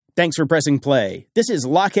Thanks for pressing play. This is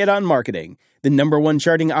Lockhead on Marketing, the #1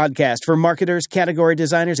 charting oddcast for marketers, category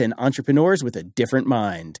designers, and entrepreneurs with a different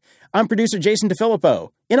mind. I'm producer Jason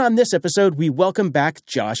DeFilippo, and on this episode, we welcome back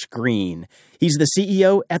Josh Greene. He's the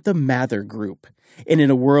CEO at the Mather Group. And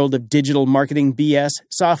in a world of digital marketing BS,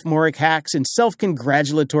 sophomoric hacks, and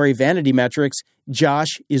self-congratulatory vanity metrics,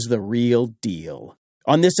 Josh is the real deal.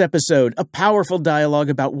 On this episode, a powerful dialogue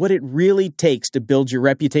about what it really takes to build your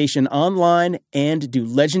reputation online and do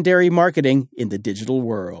legendary marketing in the digital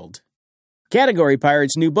world. Category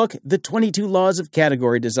Pirate's new book, The 22 Laws of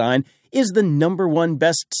Category Design, is the #1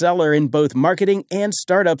 bestseller in both marketing and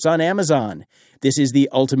startups on Amazon. This is the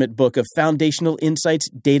ultimate book of foundational insights,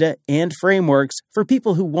 data, and frameworks for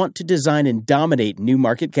people who want to design and dominate new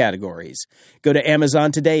market categories. Go to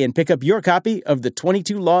Amazon today and pick up your copy of The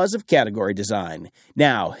 22 Laws of Category Design.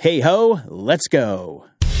 Now, hey-ho, let's go.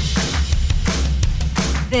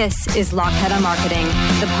 This is Lockhead on Marketing,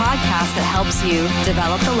 the podcast that helps you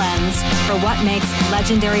develop the lens for what makes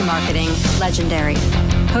legendary marketing legendary.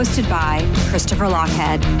 Hosted by Christopher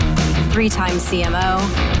Lockhead, 3-time CMO,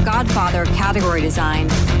 godfather of category design,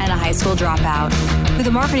 and a high school dropout, who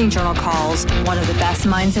the Marketing Journal calls one of the best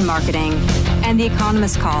minds in marketing, and The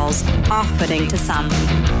Economist calls off-putting to some.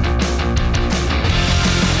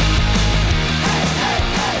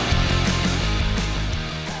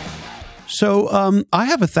 So I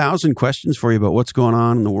have 1,000 questions for you about what's going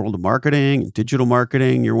on in the world of marketing, digital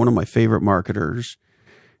marketing. You're one of my favorite marketers.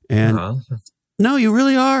 And no, you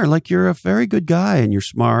really are. Like, you're a very good guy, and you're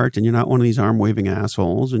smart, and you're not one of these arm-waving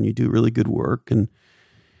assholes, and you do really good work.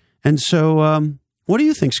 And so what do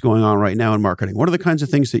you think's going on right now in marketing? What are the kinds of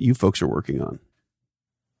things that you folks are working on?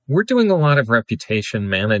 We're doing a lot of reputation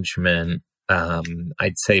management.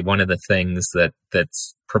 I'd say one of the things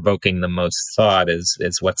that's provoking the most thought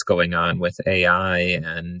is what's going on with AI,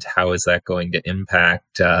 and how is that going to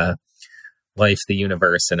impact life, the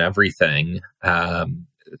universe, and everything.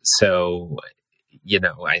 So,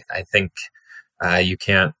 I think you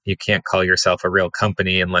can't call yourself a real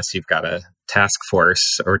company unless you've got a task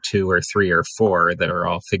force or 2 or 3 or 4 that are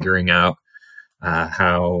all figuring out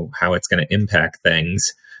how it's going to impact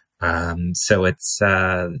things. So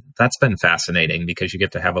that's been fascinating, because you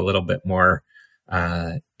get to have a little bit more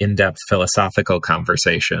in-depth philosophical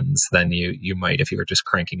conversations than you might if you were just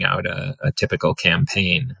cranking out a typical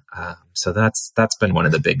campaign. So that's been one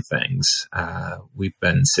of the big things we've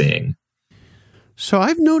been seeing. So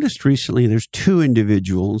I've noticed recently there's 2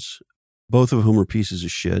 individuals, both of whom are pieces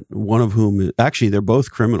of shit. One of whom, actually, they're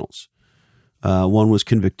both criminals. One was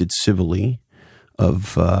convicted civilly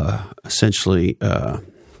of essentially...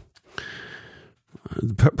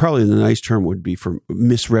 probably the nice term would be for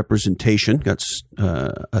misrepresentation. Got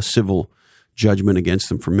a civil judgment against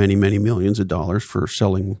them for many, many millions of dollars for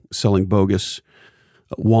selling bogus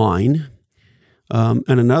wine. And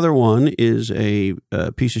another one is a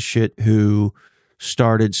piece of shit who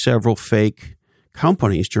started several fake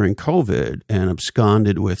companies during COVID and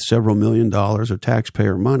absconded with several million dollars of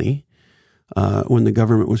taxpayer money when the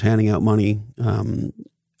government was handing out money.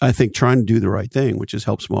 I think trying to do the right thing, which is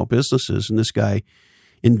help small businesses. And this guy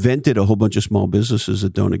invented a whole bunch of small businesses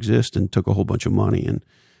that don't exist and took a whole bunch of money. And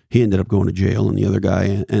he ended up going to jail. And the other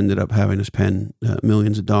guy ended up having to spend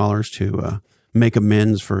millions of dollars to make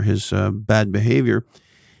amends for his bad behavior.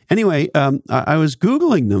 Anyway, I was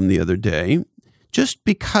Googling them the other day just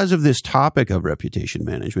because of this topic of reputation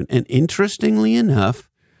management. And interestingly enough,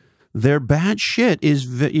 their bad shit is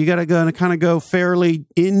you got to kind of go fairly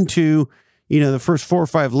into the first 4 or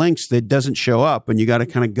 5 links that doesn't show up, and you got to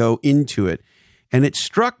kind of go into it. And it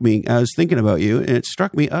struck me, I was thinking about you, and it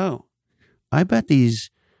struck me, I bet these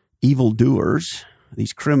evildoers,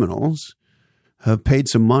 these criminals, have paid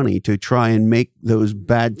some money to try and make those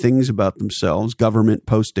bad things about themselves, government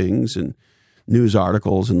postings and news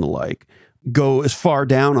articles and the like, go as far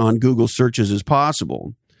down on Google searches as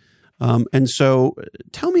possible. And so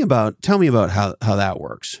tell me about how that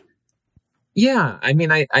works. Yeah, I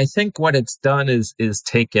mean, I think what it's done is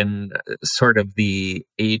taken sort of the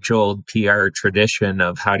age-old PR tradition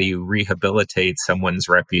of how do you rehabilitate someone's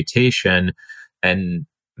reputation and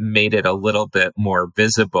made it a little bit more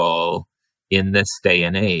visible in this day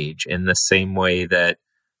and age, in the same way that,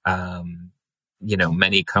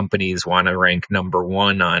 many companies want to rank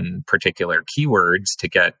 #1 on particular keywords to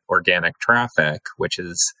get organic traffic, which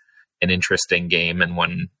is an interesting game and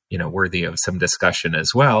one, worthy of some discussion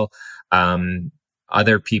as well.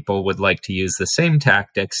 Other people would like to use the same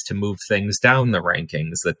tactics to move things down the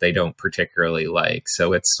rankings that they don't particularly like.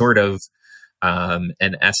 So it's sort of an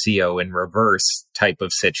SEO in reverse type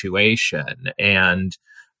of situation. And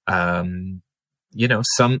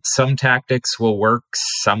some tactics will work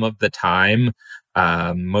some of the time.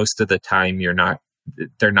 Most of the time,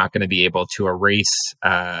 they're not going to be able to erase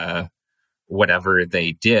whatever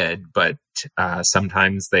they did, but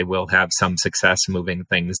sometimes they will have some success moving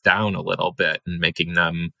things down a little bit and making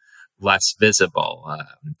them less visible.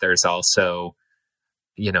 There's also,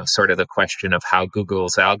 sort of the question of how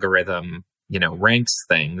Google's algorithm, ranks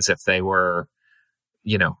things. If they were,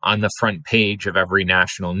 on the front page of every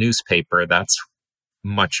national newspaper, that's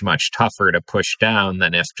much, much tougher to push down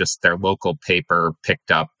than if just their local paper picked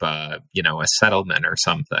up, a settlement or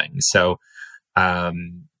something. So,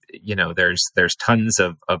 there's tons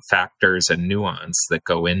of factors and nuance that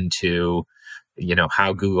go into,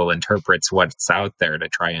 how Google interprets what's out there to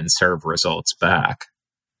try and serve results back.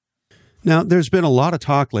 Now, there's been a lot of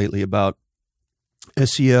talk lately about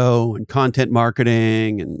SEO and content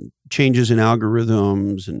marketing and changes in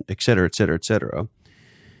algorithms and et cetera, et cetera, et cetera.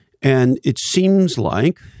 And it seems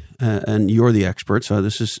like, and you're the expert, so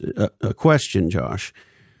this is a question, Josh.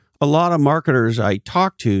 A lot of marketers I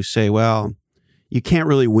talk to say, well, you can't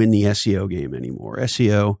really win the SEO game anymore.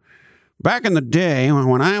 SEO, back in the day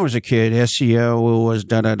when I was a kid, SEO was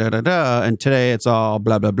da-da-da-da-da, and today it's all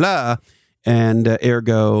blah, blah, blah. And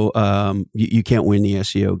ergo, you can't win the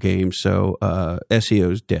SEO game, so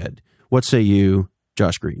SEO's dead. What say you,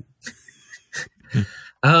 Josh Greene?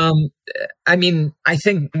 I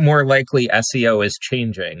think more likely SEO is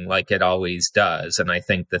changing like it always does. And I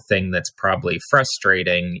think the thing that's probably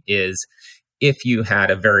frustrating is if you had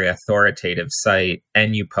a very authoritative site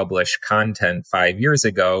and you published content 5 years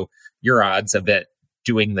ago, your odds of it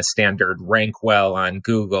doing the standard rank well on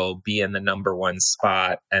Google, be in the number one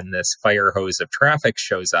spot, and this fire hose of traffic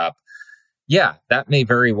shows up, yeah, that may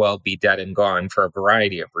very well be dead and gone for a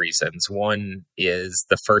variety of reasons. One is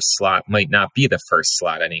the first slot might not be the first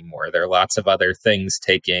slot anymore. There are lots of other things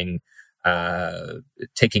taking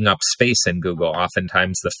up space in Google.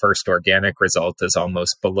 Oftentimes, the first organic result is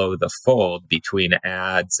almost below the fold between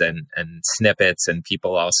ads and snippets, and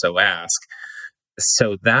people also ask.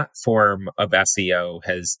 So that form of SEO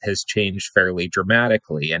has changed fairly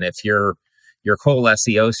dramatically. And if your whole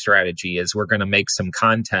SEO strategy is we're going to make some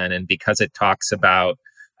content, and because it talks about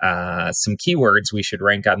some keywords, we should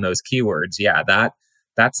rank on those keywords. Yeah,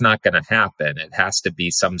 that's not going to happen. It has to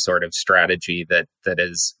be some sort of strategy that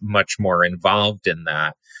is much more involved in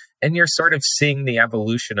that. And you're sort of seeing the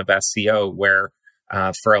evolution of SEO where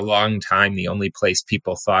for a long time, the only place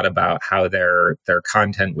people thought about how their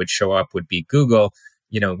content would show up would be Google.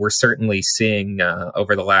 We're certainly seeing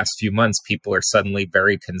over the last few months, people are suddenly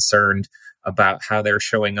very concerned about how they're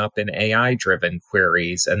showing up in AI-driven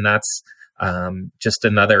queries. And that's just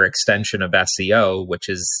another extension of SEO, which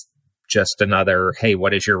is just another, hey,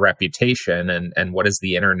 what is your reputation and what does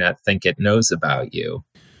the internet think it knows about you?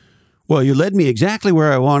 Well, you led me exactly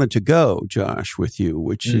where I wanted to go, Josh, with you,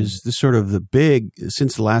 which is the sort of the big,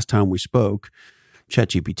 since the last time we spoke,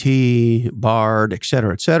 ChatGPT, Bard, et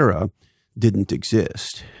cetera, didn't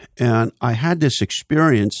exist. And I had this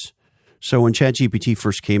experience. So when ChatGPT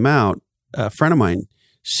first came out, a friend of mine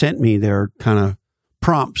sent me their kind of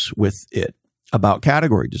prompts with it about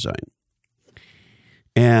category design.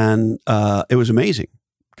 And it was amazing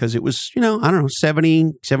because it was,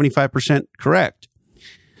 70, 75% correct.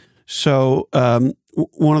 So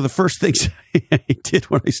one of the first things I did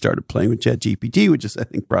when I started playing with ChatGPT, which is I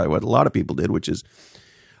think probably what a lot of people did, which is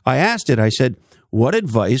I asked it, I said, what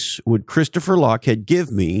advice would Christopher Lochhead give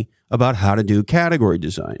me about how to do category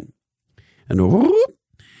design? And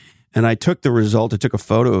I took the result, I took a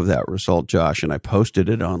photo of that result, Josh, and I posted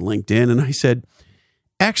it on LinkedIn. And I said,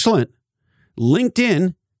 excellent.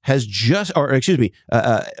 LinkedIn has OpenAI,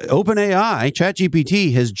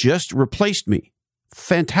 ChatGPT has just replaced me.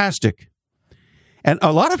 Fantastic. And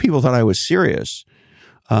a lot of people thought I was serious.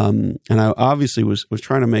 And I obviously was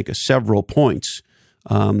trying to make several points.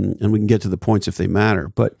 And we can get to the points if they matter.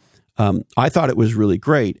 But I thought it was really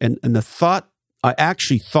great. And the thought, I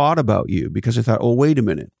actually thought about you because I thought, oh, wait a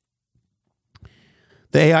minute.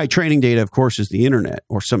 The AI training data, of course, is the internet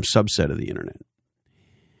or some subset of the internet.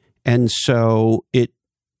 And so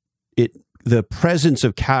the presence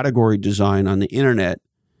of category design on the internet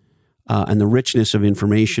and the richness of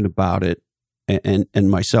information about it, and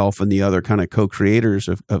myself and the other kind of co-creators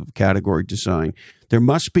of category design, there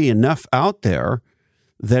must be enough out there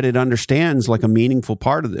that it understands like a meaningful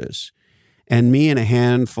part of this. And me and a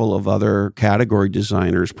handful of other category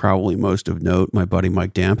designers, probably most of note, my buddy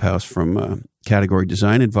Mike Damphouse from Category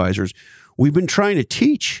Design Advisors, we've been trying to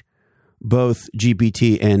teach both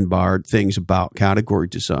GPT and Bard things about category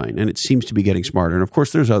design, and it seems to be getting smarter. And of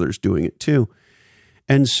course, there's others doing it too.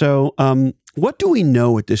 And so what do we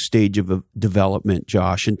know at this stage of development,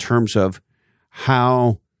 Josh, in terms of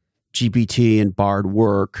how GPT and BARD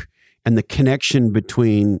work and the connection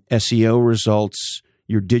between SEO results,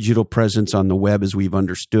 your digital presence on the web as we've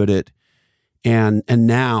understood it, and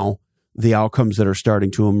now the outcomes that are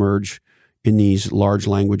starting to emerge in these large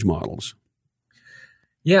language models?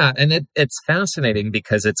 Yeah, and it's fascinating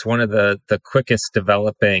because it's one of the quickest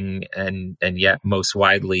developing and yet most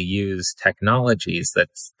widely used technologies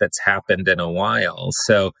that's happened in a while.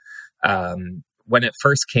 So when it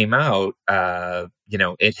first came out,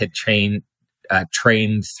 it had trained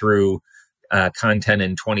through content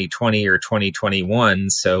in 2020 or 2021.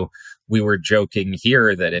 So we were joking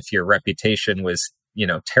here that if your reputation was,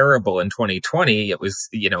 terrible in 2020, it was,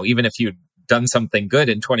 even if you'd done something good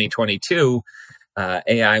in 2022,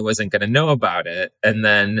 AI wasn't going to know about it. And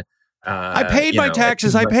then I paid my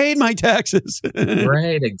taxes.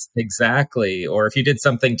 Right, exactly. Or if you did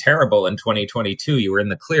something terrible in 2022, you were in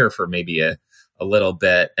the clear for maybe a little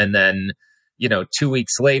bit. And then, 2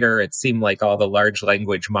 weeks later, it seemed like all the large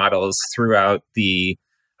language models threw out the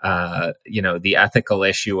ethical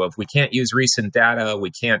issue of we can't use recent data,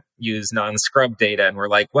 we can't use non-scrub data. And we're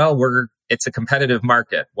like, well, it's a competitive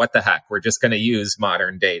market. What the heck? We're just going to use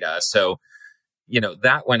modern data. So,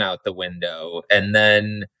 that went out the window. And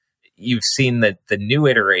then you've seen the new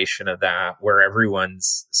iteration of that where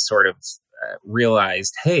everyone's sort of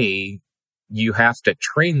realized, hey, you have to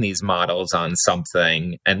train these models on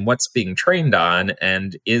something, and what's being trained on,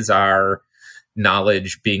 and is our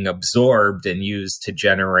knowledge being absorbed and used to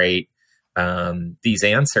generate these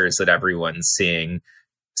answers that everyone's seeing.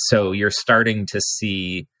 So you're starting to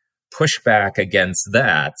see pushback against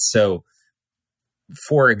that. So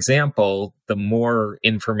for example, the more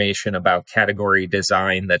information about category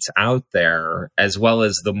design that's out there, as well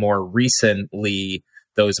as the more recently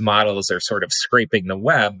those models are sort of scraping the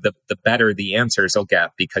web, the better the answers will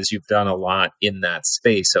get because you've done a lot in that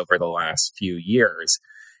space over the last few years.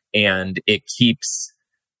 And it keeps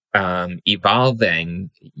evolving.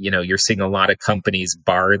 You're seeing a lot of companies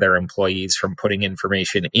bar their employees from putting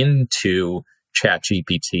information into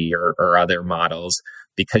ChatGPT or other models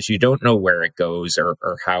because you don't know where it goes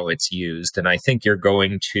or how it's used. And I think you're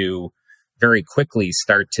going to very quickly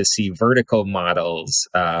start to see vertical models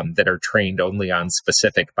that are trained only on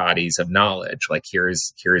specific bodies of knowledge. Like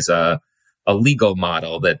here's a legal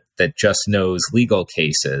model that just knows legal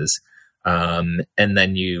cases. And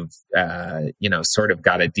then you've, sort of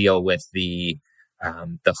got to deal with the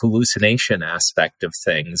hallucination aspect of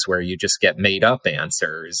things where you just get made up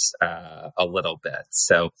answers a little bit.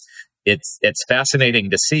 So it's fascinating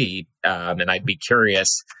to see. And I'd be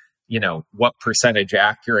curious, what percentage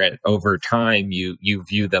accurate over time you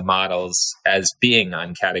view the models as being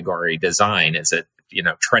on category design. Is it,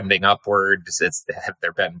 trending upwards? Have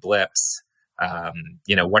there been blips?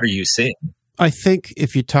 What are you seeing? I think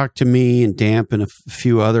if you talk to me and Damp and a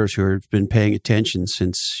few others who have been paying attention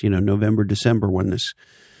since, November, December, when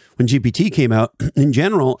GPT came out in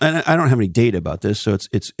general, and I don't have any data about this, so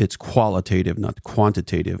it's qualitative, not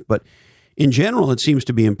quantitative, but in general, it seems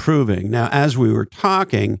to be improving. Now, as we were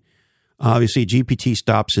talking, obviously GPT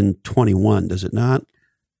stops in 21, does it not?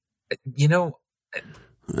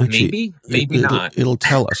 Actually, maybe not. It'll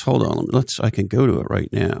tell us. Hold on. I can go to it right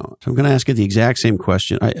now. So I'm going to ask it the exact same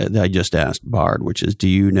question I just asked BARD, which is, do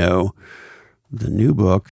you know the new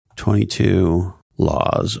book, 22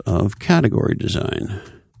 Laws of Category Design?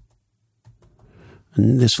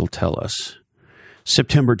 And this will tell us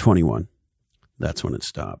September 21. That's when it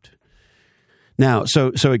stopped. Now,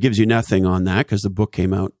 so it gives you nothing on that because the book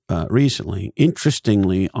came out recently.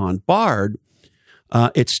 Interestingly, on BARD,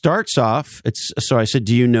 it starts off, so I said,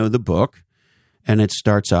 do you know the book? And it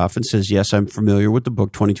starts off and says, yes, I'm familiar with the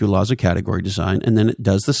book, 22 Laws of Category Design. And then it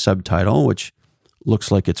does the subtitle, which looks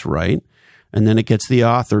like it's right. And then it gets the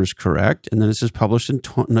authors correct. And then it says published in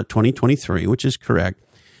 2023, which is correct.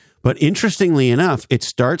 But interestingly enough, it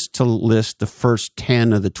starts to list the first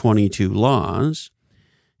 10 of the 22 laws,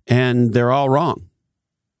 and they're all wrong.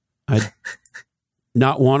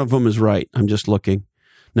 Not one of them is right. I'm just looking.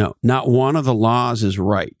 No, not one of the laws is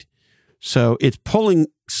right. So it's pulling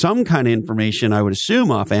some kind of information, I would assume,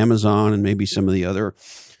 off Amazon and maybe some of the other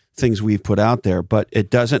things we've put out there, but it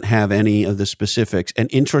doesn't have any of the specifics. And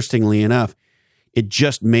interestingly enough, it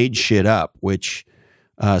just made shit up, which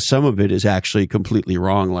some of it is actually completely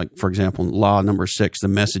wrong. Like, for example, law number 6,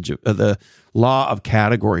 the law of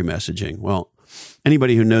category messaging. Well,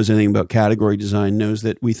 anybody who knows anything about category design knows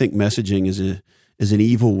that we think messaging is an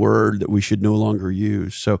evil word that we should no longer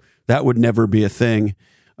use. So that would never be a thing.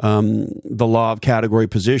 The law of category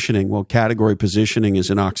positioning. Well, category positioning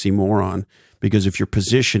is an oxymoron because if you're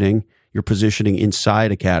positioning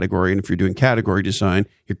inside a category. And if you're doing category design,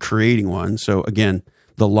 you're creating one. So again,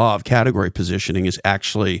 the law of category positioning is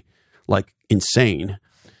actually like insane.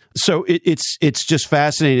 So it's just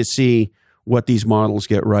fascinating to see what these models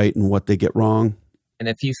get right and what they get wrong. And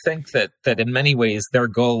if you think that in many ways their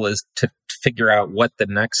goal is to figure out what the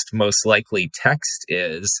next most likely text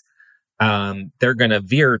is, they're going to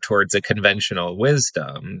veer towards a conventional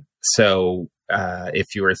wisdom. So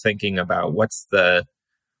if you were thinking about what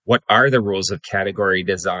are the rules of category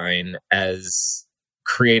design as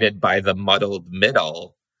created by the muddled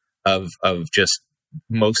middle of just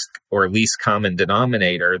most or least common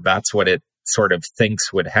denominator, that's what it sort of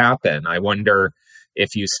thinks would happen. I wonder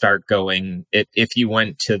if you start going, if you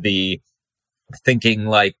went to the thinking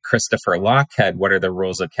like Christopher Lochhead, what are the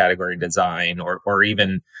rules of category design, or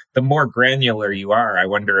even the more granular you are, I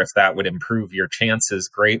wonder if that would improve your chances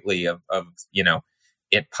greatly of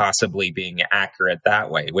it possibly being accurate that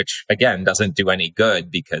way, which again doesn't do any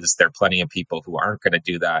good because there are plenty of people who aren't going to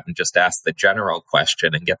do that and just ask the general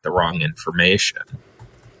question and get the wrong information.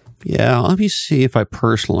 Yeah, let me see if I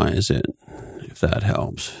personalize it, if that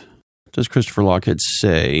helps. Does Christopher Lochhead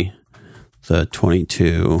say the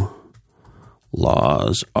 22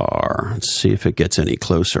 laws are? Let's see if it gets any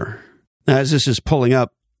closer. Now, as this is pulling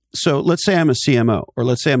up, so let's say I'm a CMO, or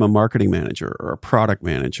let's say I'm a marketing manager or a product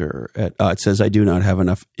manager. It says I do not have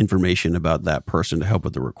enough information about that person to help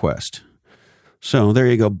with the request. So there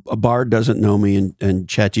you go. A Bard doesn't know me, and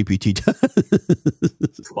ChatGPT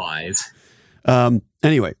does. Lies.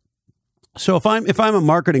 Anyway, so if I'm a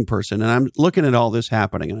marketing person and I'm looking at all this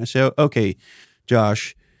happening, and I say, okay,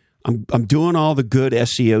 Josh, I'm doing all the good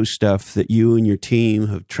SEO stuff that you and your team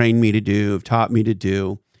have trained me to do, have taught me to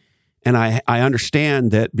do. And I understand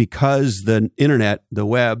that because the internet, the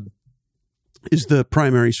web, is the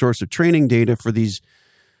primary source of training data for these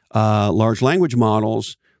large language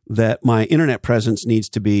models, that my internet presence needs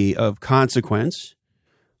to be of consequence.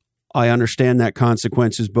 I understand that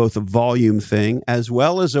consequence is both a volume thing as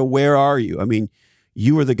well as a where are you? I mean,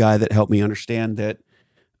 you were the guy that helped me understand that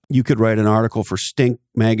you could write an article for Stink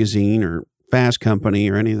Magazine or Fast Company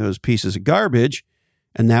or any of those pieces of garbage,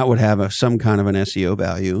 and that would have some kind of an SEO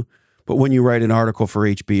value. But when you write an article for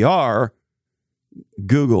HBR,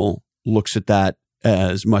 Google looks at that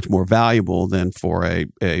as much more valuable than for a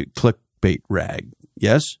clickbait rag.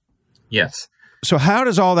 Yes? Yes. So how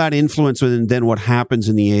does all that influence then what happens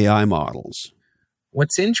in the AI models?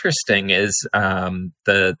 What's interesting is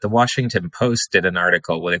the Washington Post did an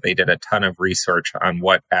article where they did a ton of research on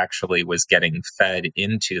what actually was getting fed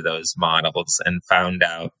into those models and found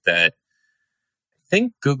out that I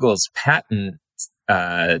think Google's patent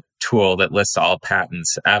tool that lists all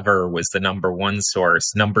patents ever was the number one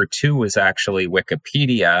source. Number two was actually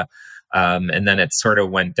Wikipedia. And then it sort of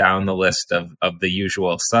went down the list of the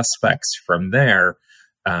usual suspects from there.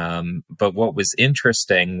 But what was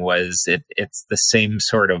interesting was it's the same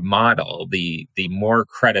sort of model. The more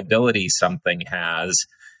credibility something has,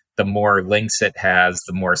 the more links it has,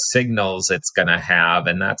 the more signals it's going to have.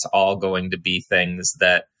 And that's all going to be things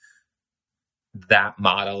that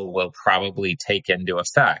model will probably take into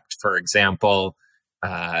effect. For example,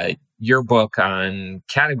 your book on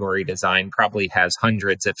category design probably has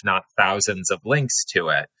hundreds, if not thousands, of links to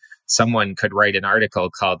it. Someone could write an article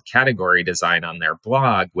called Category Design on their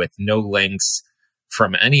blog with no links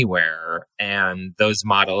from anywhere, and those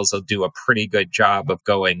models will do a pretty good job of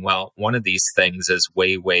going, well, one of these things is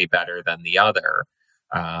way, way better than the other.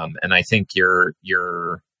 And I think you're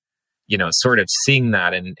sort of seeing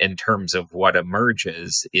that in terms of what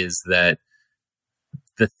emerges is that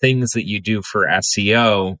the things that you do for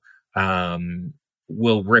SEO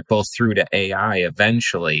will ripple through to AI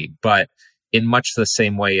eventually. But in much the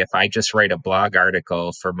same way, if I just write a blog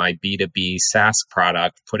article for my B2B SaaS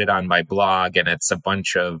product, put it on my blog, and it's a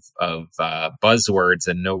bunch of buzzwords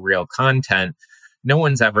and no real content, no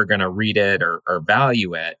one's ever going to read it or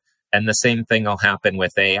value it. And the same thing will happen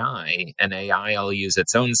with AI. And AI will use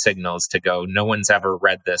its own signals to go, no one's ever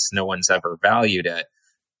read this, no one's ever valued it.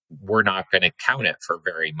 We're not going to count it for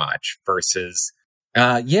very much versus,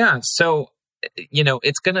 So,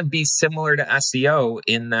 it's going to be similar to SEO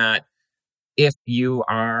in that if you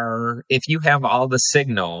have all the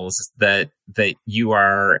signals that you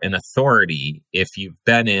are an authority, if you've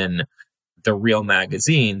been in the real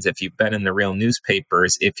magazines, if you've been in the real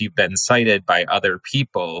newspapers, if you've been cited by other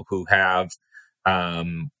people who have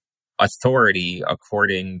authority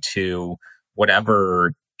according to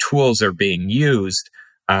whatever tools are being used,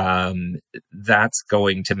 that's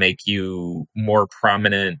going to make you more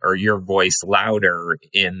prominent or your voice louder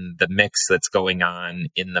in the mix that's going on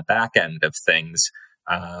in the back end of things.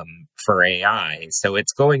 for AI. So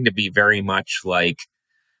it's going to be very much like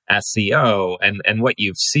SEO. And what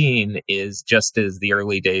you've seen is, just as the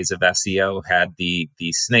early days of SEO had the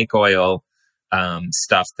snake oil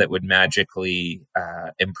stuff that would magically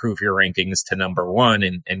improve your rankings to number one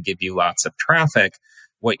and give you lots of traffic,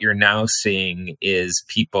 what you're now seeing is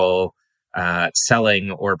people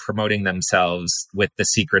selling or promoting themselves with the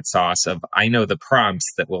secret sauce of, I know the prompts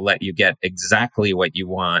that will let you get exactly what you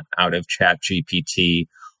want out of ChatGPT,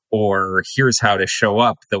 or here's how to show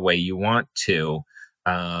up the way you want to.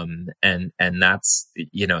 And that's,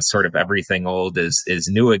 sort of everything old is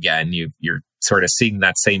new again. You're sort of seeing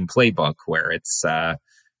that same playbook where it's,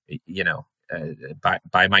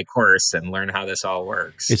 buy my course and learn how this all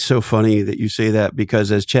works. It's so funny that you say that,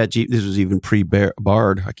 because as this was even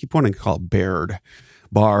pre-Bard, I keep wanting to call it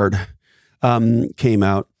Bard came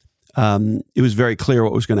out, it was very clear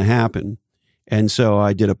what was going to happen. And so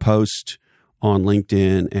I did a post on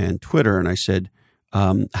LinkedIn and Twitter, and I said,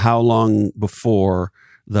 how long before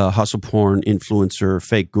the hustle porn influencer,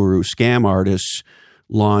 fake guru, scam artists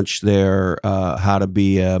launch their how to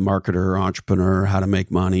be a marketer, entrepreneur, how to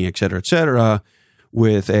make money, et cetera,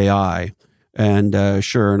 with AI. And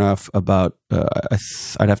sure enough, about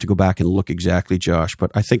I'd have to go back and look exactly, Josh,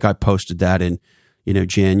 but I think I posted that in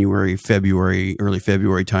January, February, early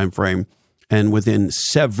February timeframe, and within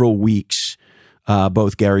several weeks,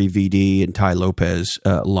 both Gary VD and Tai Lopez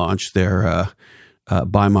launched their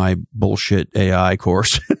Buy My Bullshit AI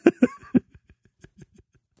course.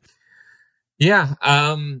 Yeah.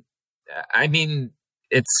 I mean,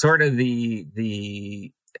 it's sort of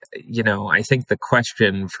the I think the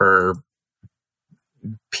question for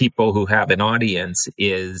people who have an audience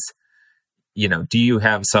is, do you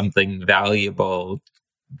have something valuable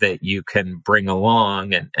that you can bring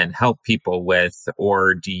along and help people with,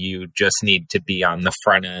 or do you just need to be on the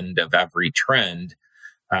front end of every trend?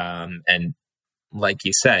 And like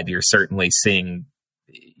you said, you're certainly seeing,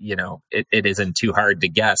 it isn't too hard to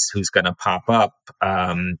guess who's going to pop up,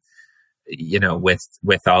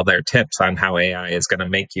 with all their tips on how AI is going to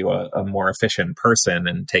make you a more efficient person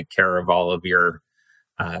and take care of all of your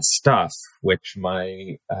stuff, which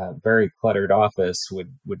my very cluttered office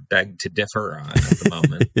would beg to differ on at the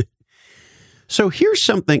moment. So here's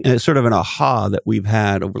something, sort of an aha that we've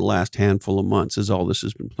had over the last handful of months as all this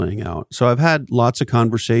has been playing out. So I've had lots of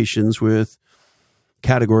conversations with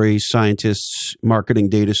category scientists, marketing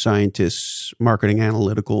data scientists, marketing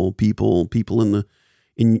analytical people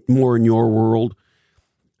in your world.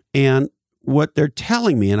 And what they're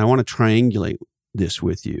telling me, and I want to triangulate this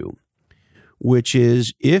with you, which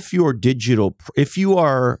is if you have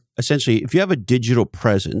a digital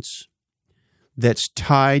presence that's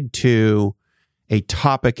tied to a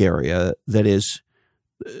topic area that is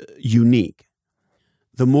unique,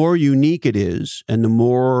 the more unique it is, and the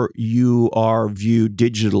more you are viewed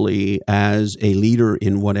digitally as a leader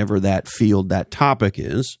in whatever that field, that topic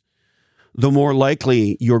is, the more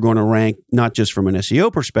likely you're going to rank, not just from an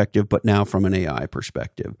SEO perspective, but now from an AI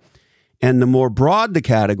perspective. And the more broad the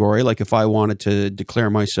category, like if I wanted to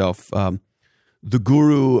declare myself the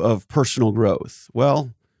guru of personal growth,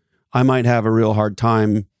 well, I might have a real hard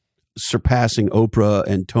time surpassing Oprah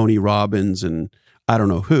and Tony Robbins and I don't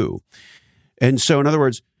know who. And so, in other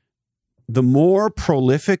words, the more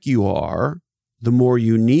prolific you are, the more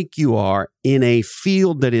unique you are in a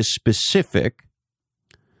field that is specific,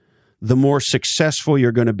 the more successful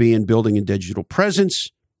you're going to be in building a digital presence,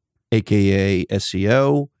 aka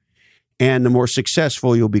SEO, and the more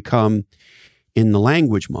successful you'll become in the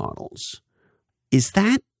language models. Is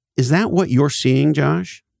that what you're seeing,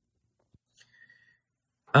 Josh?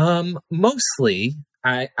 Mostly,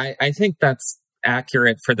 I think that's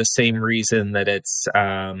accurate for the same reason that it's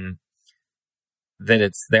there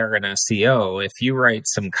in SEO. If you write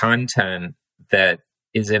some content that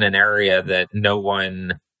is in an area that no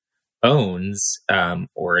one owns,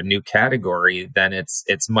 or a new category, then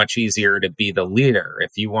it's much easier to be the leader.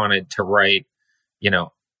 If you wanted to write,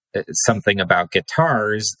 something about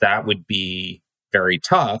guitars, that would be very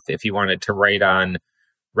tough. If you wanted to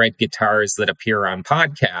write guitars that appear on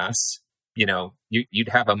podcasts, you'd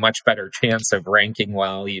have a much better chance of ranking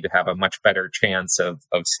well. You'd have a much better chance of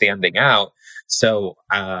standing out. So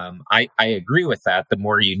I agree with that. The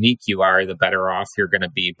more unique you are, the better off you're going to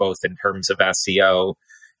be, both in terms of SEO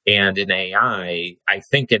and in AI. I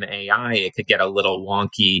think in AI, it could get a little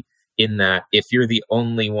wonky in that if you're the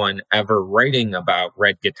only one ever writing about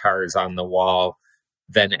red guitars on the wall,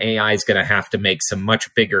 then AI is going to have to make some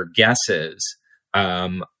much bigger guesses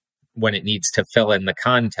when it needs to fill in the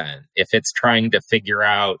content. If it's trying to figure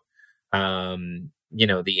out,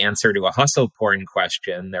 the answer to a hustle porn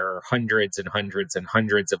question, there are hundreds and hundreds and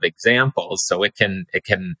hundreds of examples. So it can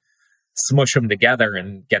smush them together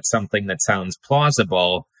and get something that sounds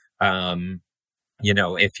plausible.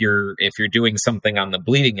 If you're doing something on the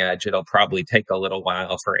bleeding edge, it'll probably take a little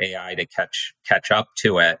while for AI to catch up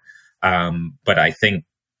to it. But I think,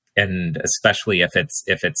 and especially if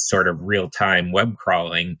it's sort of real time web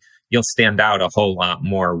crawling, you'll stand out a whole lot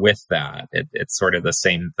more with that. It's sort of the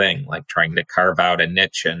same thing, like trying to carve out a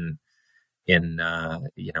niche in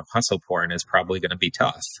hustle porn is probably going to be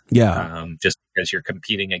tough. Yeah. Just because you're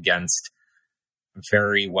competing against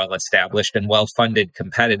very well established and well funded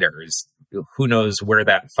competitors. Who knows where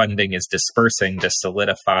that funding is dispersing to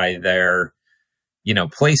solidify their,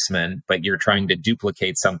 placement, but you're trying to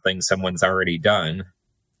duplicate something someone's already done.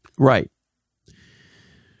 Right.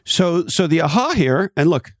 So the aha here, and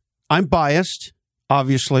look, I'm biased,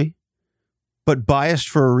 obviously, but biased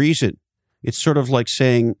for a reason. It's sort of like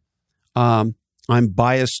saying I'm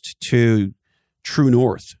biased to True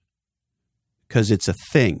North because it's a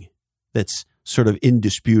thing that's sort of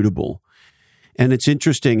indisputable. And it's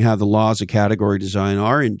interesting how the laws of category design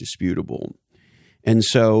are indisputable. And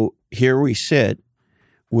so here we sit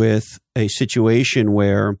with a situation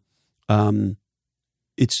where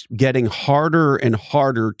it's getting harder and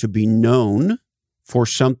harder to be known for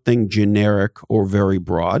something generic or very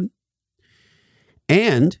broad.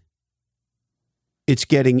 And it's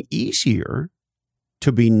getting easier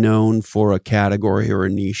to be known for a category or a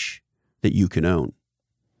niche that you can own.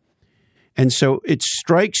 And so it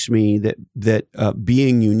strikes me that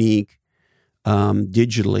being unique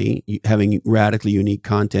digitally, having radically unique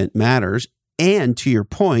content matters. And to your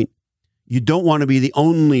point, you don't want to be the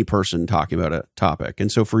only person talking about a topic. And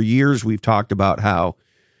so for years, we've talked about how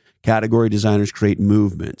category designers create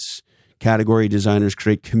movements. Category designers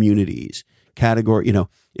create communities.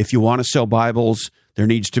 If you want to sell Bibles, there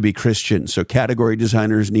needs to be Christians. So category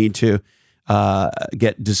designers need to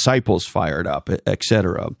get disciples fired up, et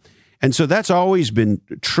cetera. And so that's always been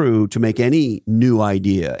true to make any new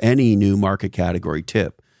idea, any new market category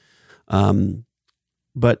tip.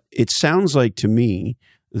 But it sounds like to me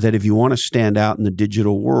that if you want to stand out in the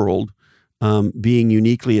digital world, being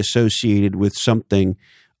uniquely associated with something,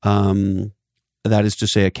 that is to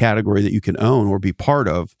say a category that you can own or be part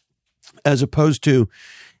of, as opposed to,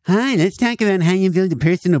 hi, let's talk about how you build a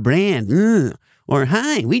personal brand. Or,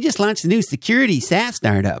 hi, we just launched a new security SaaS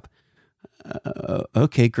startup.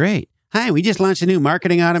 Okay, great. Hi, we just launched a new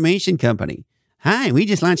marketing automation company. Hi, we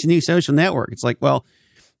just launched a new social network. It's like, well,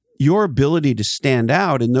 your ability to stand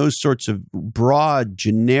out in those sorts of broad,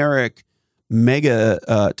 generic,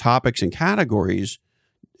 mega topics and categories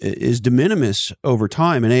is de minimis over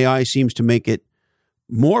time. And AI seems to make it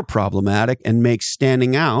more problematic and makes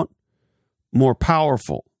standing out more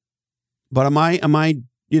powerful. But am I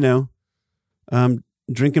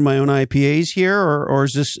drinking my own IPAs here, or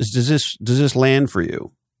does this land for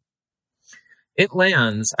you? It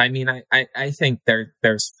lands. I mean, I think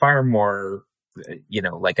there's far more,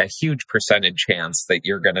 like a huge percentage chance that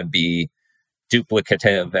you're going to be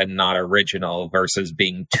duplicative and not original versus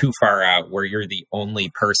being too far out where you're the only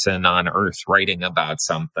person on earth writing about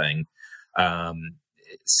something.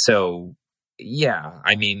 So yeah,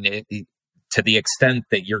 I mean, to the extent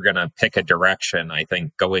that you're going to pick a direction, I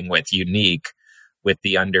think going with unique, with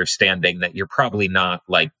the understanding that you're probably not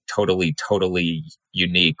like totally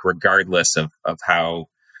unique, regardless of how,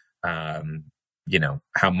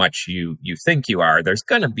 how much you think you are. There's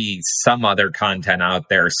going to be some other content out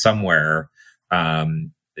there somewhere. There's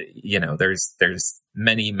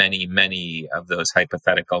many of those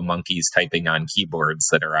hypothetical monkeys typing on keyboards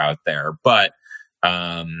that are out there. But,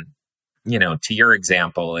 to your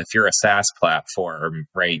example, if you're a SaaS platform,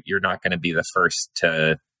 right, you're not going to be the first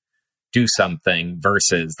to do something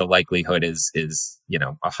versus the likelihood is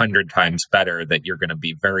 100 times better that you're going to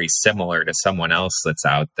be very similar to someone else that's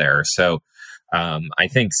out there. So I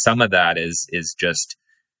think some of that is just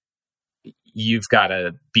you've got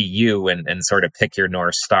to be you and sort of pick your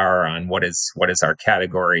North Star on what is our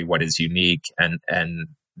category, what is unique, and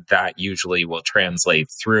that usually will translate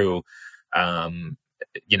through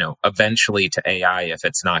eventually to AI if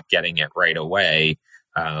it's not getting it right away.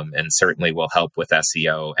 And certainly will help with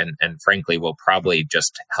SEO and frankly will probably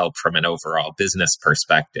just help from an overall business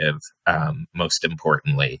perspective, most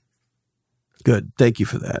importantly. Good. Thank you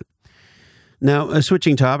for that. Now,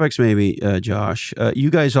 switching topics maybe, Josh, you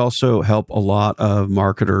guys also help a lot of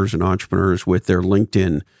marketers and entrepreneurs with their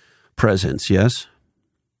LinkedIn presence, yes?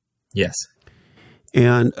 Yes.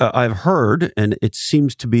 And I've heard, and it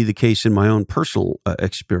seems to be the case in my own personal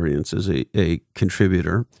experience as a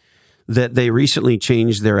contributor, that they recently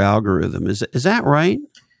changed their algorithm. Is that right?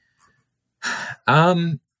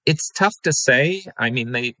 It's tough to say. I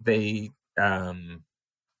mean, they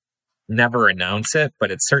never announce it,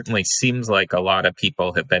 but it certainly seems like a lot of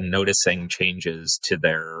people have been noticing changes to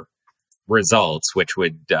their results, which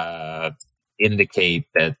would indicate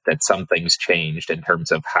that something's changed in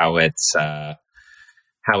terms of how it's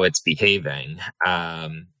behaving.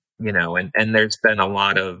 And there's been a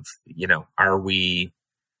lot of, are we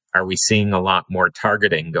seeing a lot more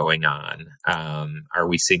targeting going on? Are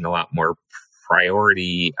we seeing a lot more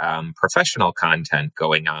priority professional content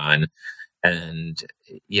going on? And,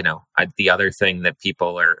 the other thing that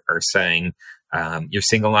people are saying, you're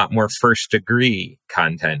seeing a lot more first degree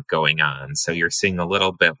content going on. So you're seeing a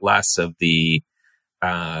little bit less of the,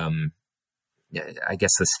 I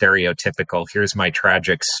guess the stereotypical, here's my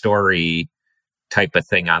tragic story type of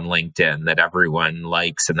thing on LinkedIn that everyone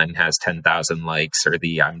likes and then has 10,000 likes, or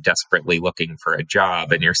the I'm desperately looking for a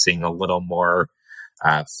job. And you're seeing a little more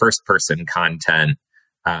first person content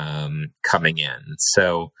coming in.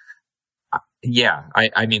 So yeah,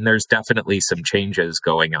 I mean, there's definitely some changes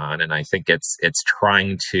going on, and I think it's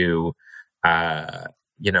trying to,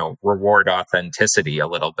 reward authenticity a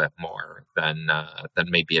little bit more than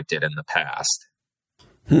maybe it did in the past.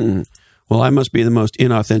 Well, I must be the most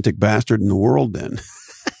inauthentic bastard in the world then.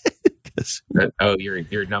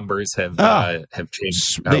 Your numbers have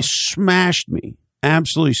changed. They smashed me,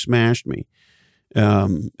 absolutely smashed me,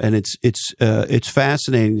 and it's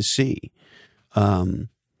fascinating to see.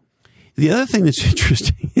 The other thing that's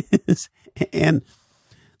interesting is, and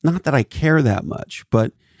not that I care that much,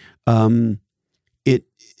 but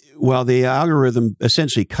while the algorithm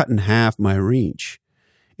essentially cut in half my reach,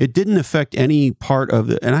 it didn't affect any part of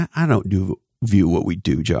the, and I don't view what we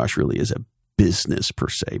do, Josh, really as a business per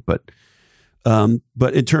se, but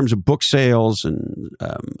in terms of book sales and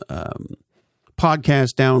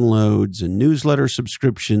podcast downloads and newsletter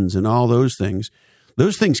subscriptions and all those things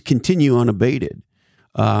continue unabated.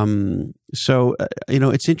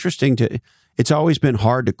 It's interesting it's always been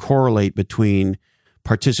hard to correlate between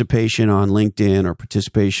participation on LinkedIn or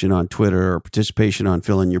participation on Twitter or participation on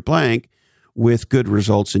fill in your blank with good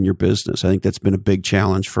results in your business. I think that's been a big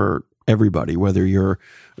challenge for everybody, whether you're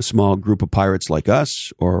a small group of pirates like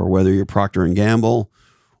us or whether you're Procter & Gamble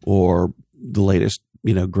or the latest,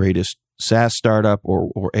 greatest SaaS startup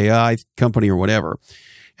or AI company or whatever.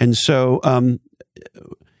 And so,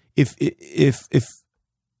 if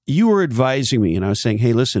you were advising me and I was saying,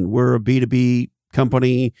 hey, listen, we're a B2B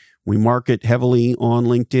company. We market heavily on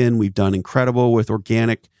LinkedIn. We've done incredible with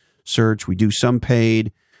organic search. We do some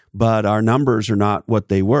paid, but our numbers are not what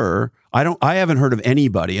they were. I haven't heard of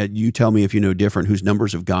anybody, you tell me if you know different, whose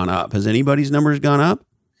numbers have gone up. Has anybody's numbers gone up?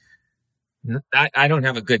 I don't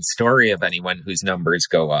have a good story of anyone whose numbers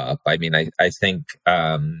go up. I mean, I think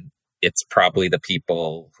it's probably the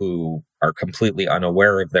people who are completely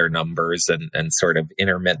unaware of their numbers and sort of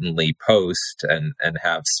intermittently post and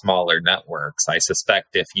have smaller networks. I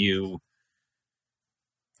suspect if you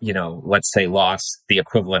let's say lost the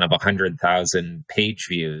equivalent of 100,000 page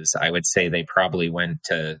views, I would say they probably went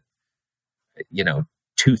to,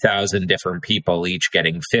 2,000 different people, each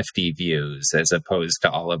getting 50 views, as opposed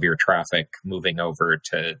to all of your traffic moving over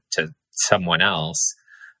to someone else.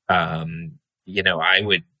 I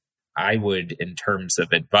would, in terms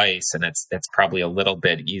of advice, and it's probably a little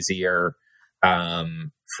bit easier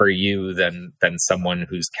for you than someone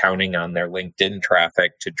who's counting on their LinkedIn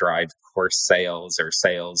traffic to drive course sales or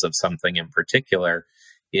sales of something in particular,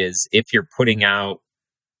 is if you're putting out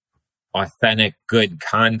authentic, good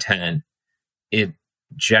content, it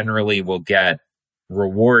generally will get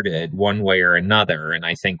rewarded one way or another. And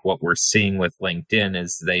I think what we're seeing with LinkedIn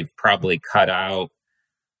is they've probably cut out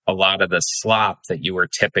a lot of the slop that you were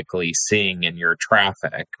typically seeing in your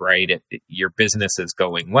traffic, right? Your business is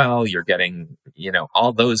going well. You're getting,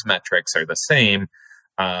 all those metrics are the same.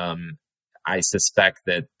 I suspect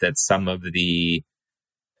that some of the,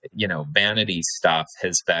 vanity stuff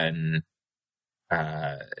has been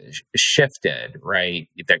shifted, right?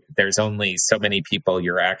 There's only so many people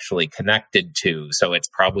you're actually connected to. So it's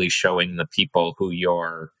probably showing the people who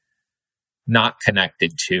you're not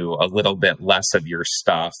connected to a little bit less of your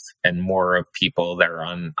stuff and more of people that are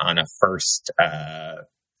on a first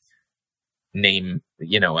name,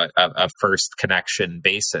 a first connection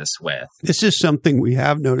basis with. This is something we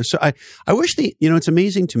have noticed. So I wish it's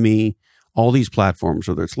amazing to me, all these platforms,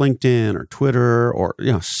 whether it's LinkedIn or Twitter or,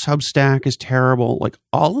 Substack is terrible. Like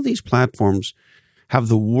all of these platforms have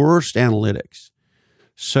the worst analytics.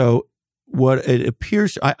 So what it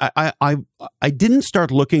appears, I didn't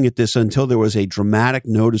start looking at this until there was a dramatic,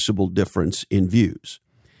 noticeable difference in views.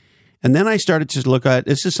 And then I started to look at,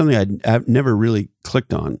 this is something I've never really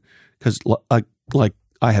clicked on because like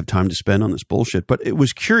I have time to spend on this bullshit, but it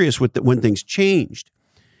was curious when things changed.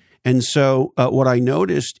 And so what I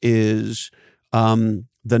noticed is the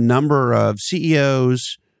number of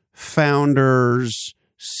CEOs, founders,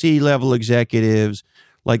 C-level executives,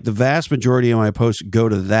 like the vast majority of my posts go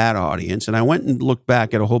to that audience. And I went and looked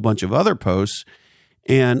back at a whole bunch of other posts.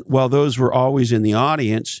 And while those were always in the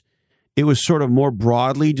audience, it was sort of more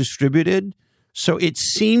broadly distributed. So it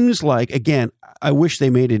seems like, again, I wish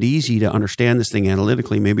they made it easy to understand this thing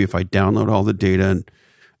analytically. Maybe if I download all the data and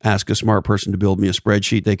ask a smart person to build me a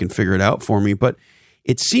spreadsheet, they can figure it out for me. But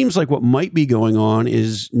it seems like what might be going on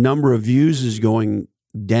is number of views is going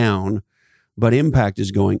down, but impact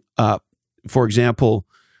is going up. For example,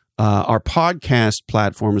 our podcast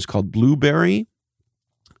platform is called Blueberry.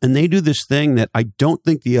 And they do this thing that I don't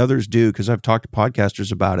think the others do because I've talked to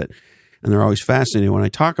podcasters about it. And they're always fascinated when I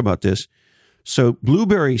talk about this. So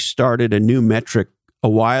Blueberry started a new metric a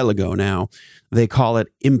while ago now. They call it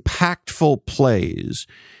impactful plays.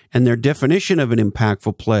 And their definition of an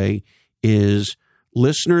impactful play is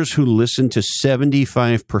listeners who listen to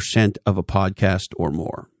 75% of a podcast or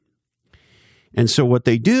more. And so what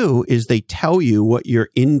they do is they tell you what your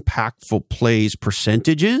impactful plays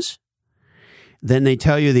percentage is. Then they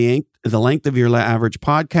tell you the length of your average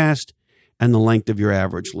podcast and the length of your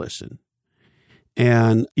average listen.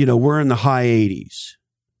 And, we're in the high 80s,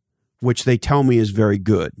 which they tell me is very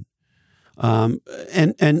good.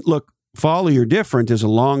 And look, Follow Your Different is a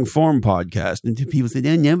long form podcast. And people say,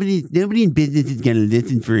 oh, nobody in business is going to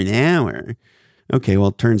listen for an hour. Okay, well,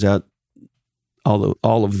 it turns out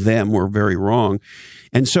all of them were very wrong.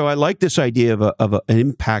 And so I like this idea of an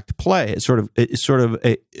impact play. It's sort of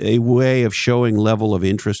a way of showing level of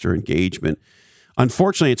interest or engagement.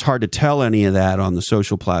 Unfortunately, it's hard to tell any of that on the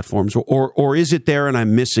social platforms, or is it there and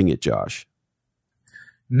I'm missing it, Josh?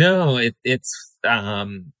 No, it's.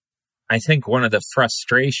 I think one of the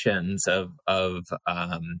frustrations of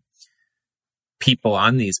people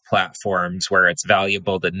on these platforms where it's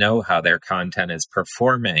valuable to know how their content is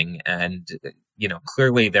performing, and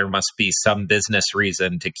clearly there must be some business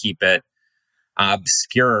reason to keep it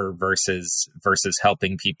obscure versus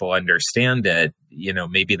helping people understand it.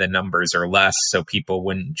 Maybe the numbers are less, so people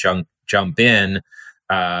wouldn't jump in,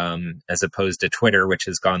 as opposed to Twitter, which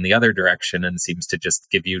has gone the other direction and seems to just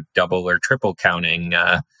give you double or triple counting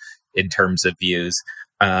in terms of views.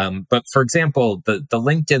 But for example, the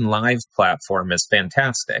LinkedIn Live platform is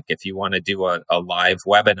fantastic. If you want to do a live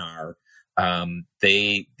webinar,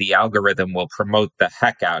 the algorithm will promote the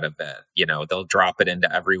heck out of it. They'll drop it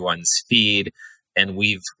into everyone's feed, and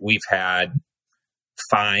we've had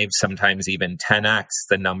 5, sometimes even 10x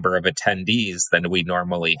the number of attendees than we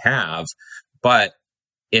normally have. But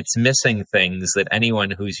it's missing things that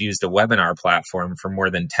anyone who's used a webinar platform for more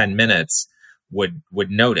than 10 minutes would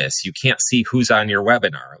notice. You can't see who's on your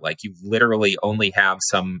webinar. Like, you literally only have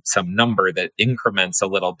some number that increments a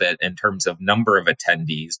little bit in terms of number of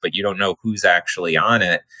attendees, but you don't know who's actually on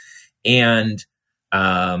it. And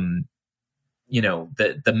the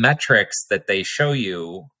metrics that they show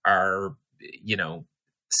you are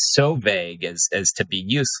so vague as to be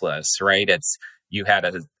useless, right? It's, you had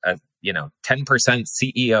a 10%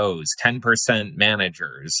 CEOs, 10%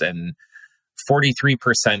 managers, and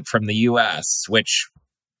 43% from the US, which,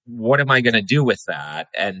 what am I going to do with that?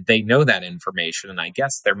 And they know that information. And I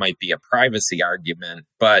guess there might be a privacy argument,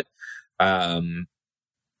 but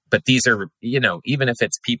these are, even if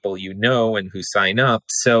it's people and who sign up.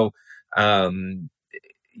 So,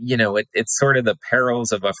 it's sort of the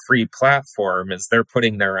perils of a free platform, is they're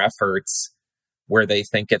putting their efforts where they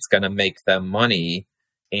think it's going to make them money.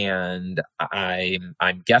 And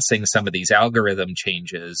I'm guessing some of these algorithm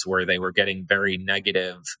changes where they were getting very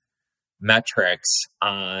negative metrics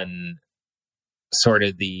on sort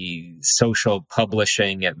of the social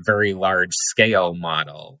publishing at very large scale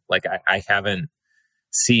model. Like, I haven't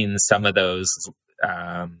seen some of those.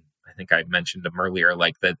 I think I mentioned them earlier,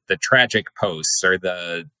 like the tragic posts or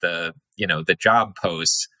the job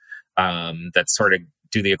posts that sort of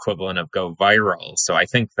do the equivalent of go viral. So I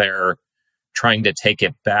think they're trying to take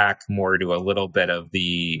it back more to a little bit of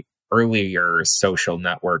the earlier social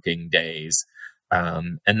networking days.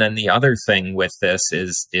 And then the other thing with this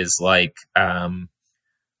is like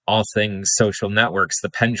all things social networks, the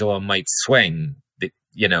pendulum might swing, 6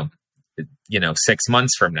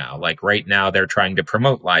 months from now. Like right now they're trying to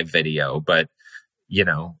promote live video, but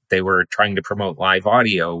they were trying to promote live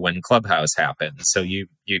audio when Clubhouse happened. So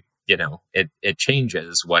it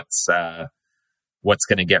changes what's going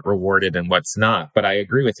to get rewarded and what's not. But I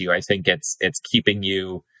agree with you. I think it's keeping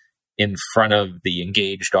you in front of the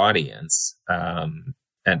engaged audience.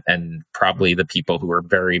 And probably the people who are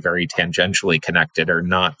very, very tangentially connected are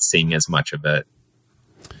not seeing as much of it.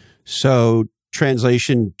 So,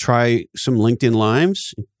 translation, try some LinkedIn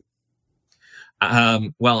Lives.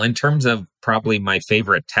 Well, in terms of probably my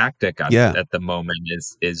favorite tactic at the moment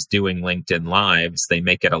is doing LinkedIn Lives. They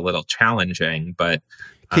make it a little challenging, but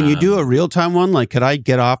can you do a real-time one? Like, could I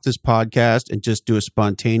get off this podcast and just do a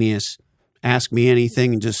spontaneous ask me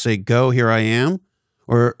anything and just say, go, here I am?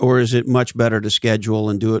 Or is it much better to schedule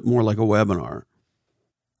and do it more like a webinar?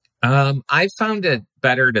 I found it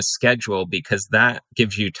better to schedule because that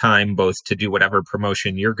gives you time both to do whatever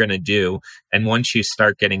promotion you're going to do. And once you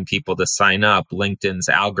start getting people to sign up, LinkedIn's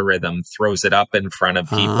algorithm throws it up in front of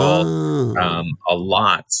people a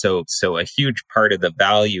lot. So a huge part of the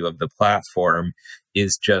value of the platform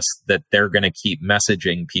is just that they're going to keep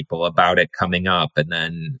messaging people about it coming up, and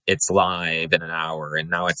then it's live in an hour, and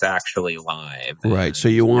now it's actually live. Right. So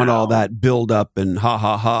you want all that build up and ha,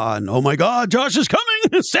 ha, ha, and oh my God, Josh is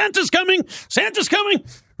coming. Santa's coming. Santa's coming.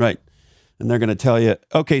 Right. And they're going to tell you,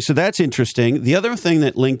 okay, so that's interesting. The other thing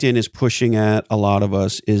that LinkedIn is pushing at a lot of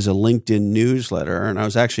us is a LinkedIn newsletter. And I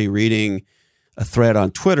was actually reading a thread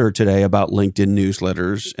on Twitter today about LinkedIn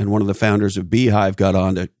newsletters, and one of the founders of Beehive got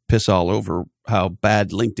on to piss all over how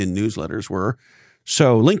bad LinkedIn newsletters were.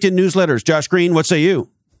 So LinkedIn newsletters, Josh Greene, what say you?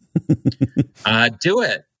 Do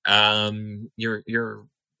it.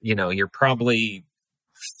 You're probably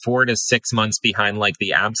 4 to 6 months behind like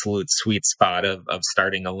the absolute sweet spot of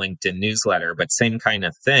starting a LinkedIn newsletter, but same kind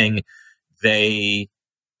of thing. They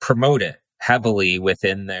promote it heavily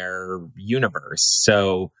within their universe.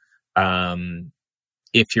 So,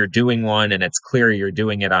 if you're doing one and it's clear you're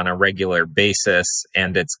doing it on a regular basis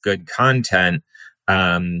and it's good content,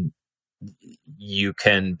 you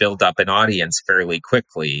can build up an audience fairly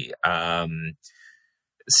quickly. But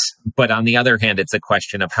on the other hand, it's a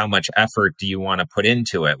question of how much effort do you want to put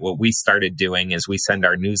into it? What we started doing is we send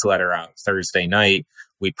our newsletter out Thursday night.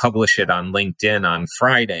 We publish it on LinkedIn on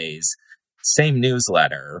Fridays, same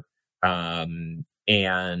newsletter. And,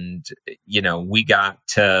 we got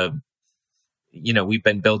to, we've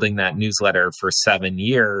been building that newsletter for 7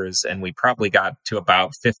 years, and we probably got to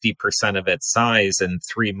about 50% of its size in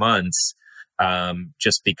 3 months,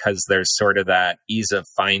 just because there's sort of that ease of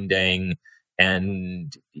finding,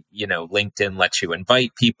 and, LinkedIn lets you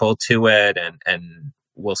invite people to it, and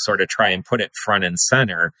we'll sort of try and put it front and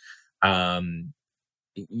center. How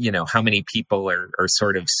many people are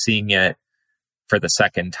sort of seeing it for the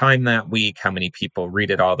second time that week? How many people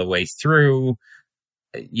read it all the way through?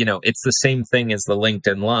 It's the same thing as the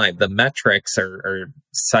LinkedIn Live. The metrics are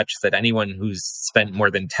such that anyone who's spent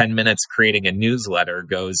more than 10 minutes creating a newsletter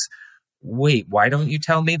goes, wait, why don't you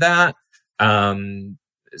tell me that?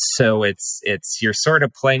 So it's you're sort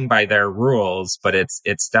of playing by their rules, but it's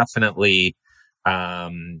definitely,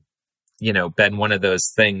 been one of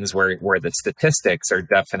those things where the statistics are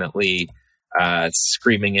definitely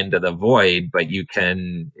screaming into the void, but you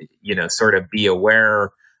can, sort of be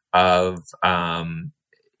aware of,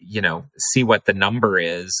 see what the number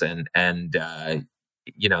is, and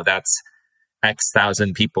that's X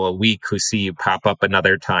thousand people a week who see you pop up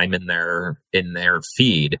another time in their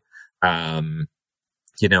feed. And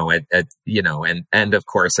of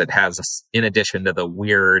course it has, in addition to the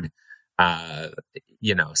weird,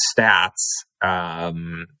 stats,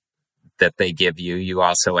 that they give you, you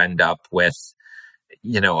also end up with,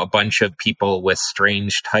 a bunch of people with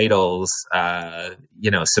strange titles,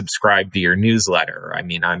 subscribe to your newsletter. I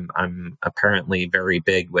mean, I'm apparently very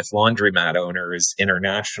big with laundromat owners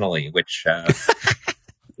internationally, which,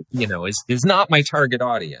 is not my target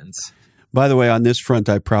audience. By the way, on this front,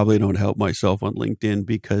 I probably don't help myself on LinkedIn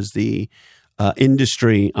because the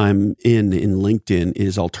industry I'm in LinkedIn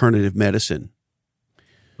is alternative medicine.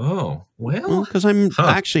 Oh, well, because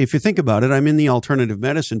actually, if you think about it, I'm in the alternative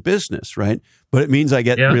medicine business, right? But it means I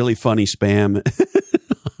get really funny spam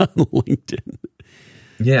on LinkedIn.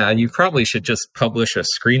 Yeah, you probably should just publish a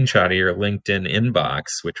screenshot of your LinkedIn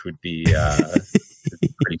inbox, which would be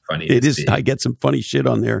pretty funny. It is. I get some funny shit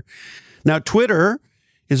on there. Now, Twitter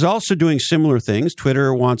is also doing similar things.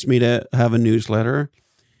 Twitter wants me to have a newsletter,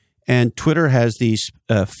 and Twitter has these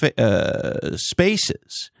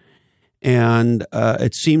spaces. And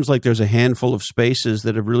it seems like there's a handful of spaces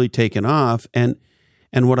that have really taken off. And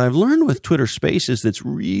what I've learned with Twitter Spaces that's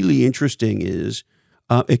really interesting is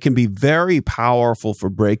it can be very powerful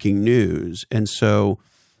for breaking news. And so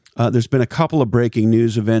there's been a couple of breaking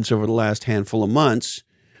news events over the last handful of months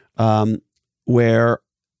where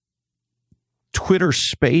Twitter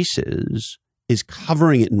Spaces is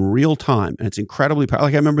covering it in real time. And it's incredibly powerful.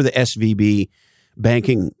 Like I remember the SVB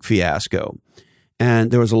banking fiasco.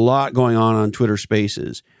 And there was a lot going on Twitter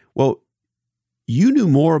Spaces. Well, you knew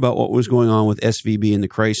more about what was going on with SVB and the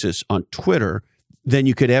crisis on Twitter than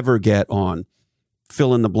you could ever get on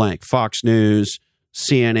fill in the blank, Fox News,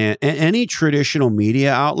 CNN. Any traditional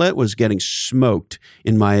media outlet was getting smoked,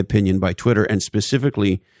 in my opinion, by Twitter, and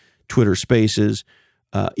specifically Twitter Spaces.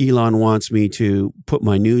 Elon wants me to put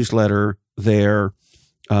my newsletter there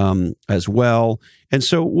as well. And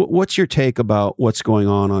so what's your take about what's going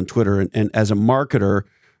on Twitter? And as a marketer,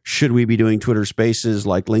 should we be doing Twitter Spaces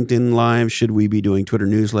like LinkedIn Live? Should we be doing Twitter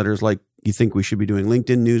newsletters like you think we should be doing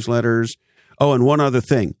LinkedIn newsletters? Oh, and one other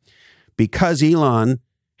thing. Because Elon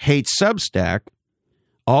hates Substack,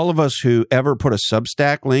 all of us who ever put a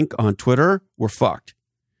Substack link on Twitter were fucked.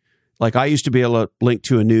 Like I used to be able to link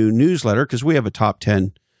to a new newsletter because we have a top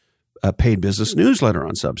 10 paid business newsletter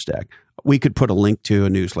on Substack. We could put a link to a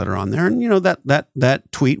newsletter on there, and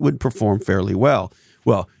that tweet would perform fairly well.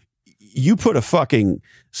 Well, you put a fucking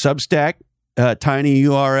Substack tiny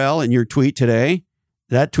URL in your tweet today,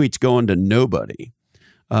 that tweet's going to nobody.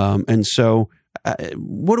 And so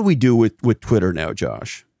what do we do with Twitter now,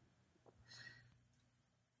 Josh?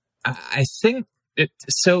 I think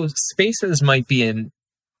so Spaces might be an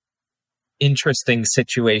interesting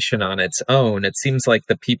situation on its own. It seems like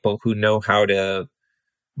the people who know how to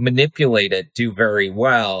manipulate it do very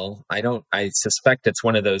well. I suspect it's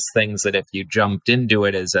one of those things that if you jumped into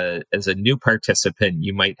it as a new participant,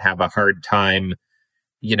 you might have a hard time,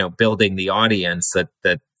 building the audience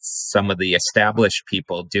that some of the established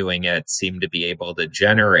people doing it seem to be able to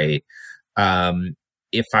generate.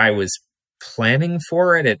 If I was planning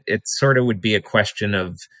for it sort of would be a question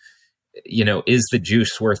of, is the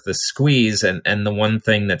juice worth the squeeze? And the one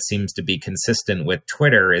thing that seems to be consistent with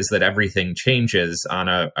Twitter is that everything changes on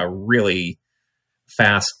a really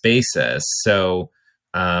fast basis. So,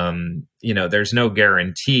 there's no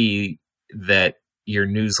guarantee that your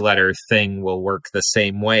newsletter thing will work the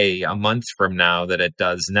same way a month from now that it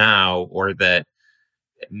does now, or that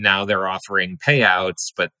now they're offering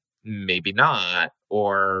payouts, but maybe not,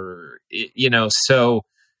 or, so,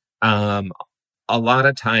 a lot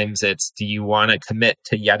of times it's, do you want to commit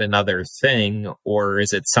to yet another thing, or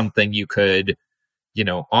is it something you could,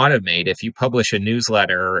 automate? If you publish a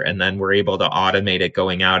newsletter and then we're able to automate it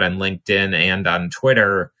going out on LinkedIn and on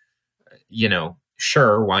Twitter,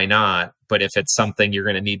 sure, why not? But if it's something you're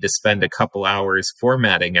going to need to spend a couple hours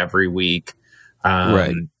formatting every week,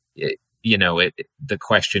 right. The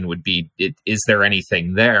question would be, is there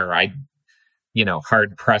anything there?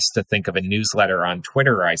 Hard pressed to think of a newsletter on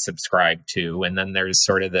Twitter I subscribe to. And then there's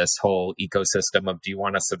sort of this whole ecosystem of, do you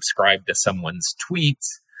want to subscribe to someone's tweets?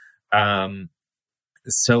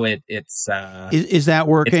 So it's is that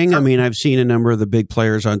working? I mean, I've seen a number of the big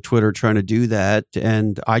players on Twitter trying to do that.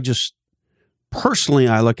 And I just personally,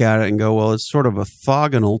 I look at it and go, well, it's sort of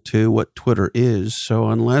orthogonal to what Twitter is. So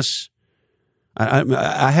unless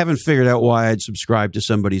I haven't figured out why I'd subscribe to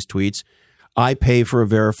somebody's tweets. I pay for a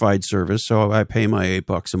verified service, so I pay my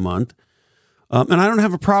 $8 a month. And I don't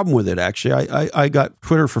have a problem with it, actually. I got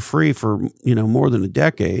Twitter for free for, more than a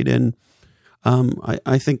decade. And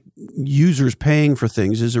I think users paying for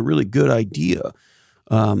things is a really good idea.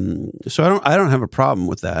 So I don't have a problem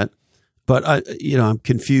with that. But I'm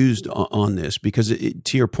confused on this because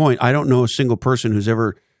to your point, I don't know a single person who's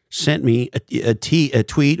ever sent me a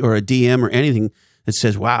tweet or a DM or anything that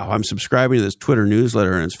says, wow, I'm subscribing to this Twitter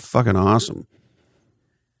newsletter and it's fucking awesome.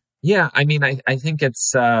 Yeah, I mean, I think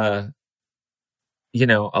it's, a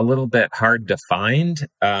little bit hard to find.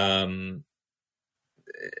 And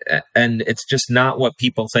it's just not what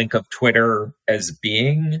people think of Twitter as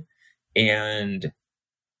being. And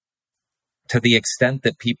to the extent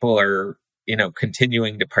that people are,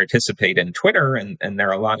 continuing to participate in Twitter, and there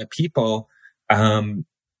are a lot of people,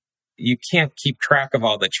 you can't keep track of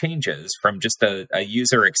all the changes from just a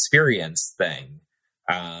user experience thing.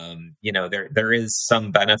 There is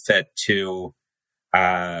some benefit to,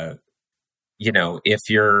 if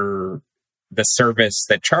you're the service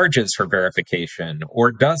that charges for verification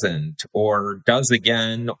or doesn't, or does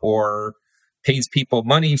again, or pays people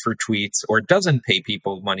money for tweets or doesn't pay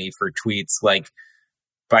people money for tweets. Like,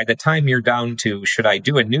 by the time you're down to, should I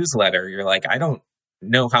do a newsletter? You're like, I don't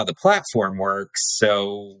know how the platform works.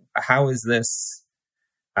 So how is this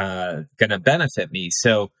going to benefit me?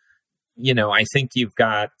 So, I think you've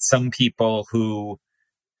got some people who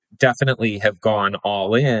definitely have gone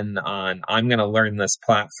all in on, I'm going to learn this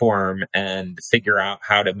platform and figure out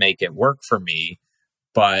how to make it work for me.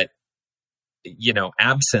 But,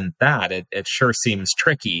 absent that, it sure seems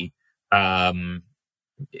tricky, to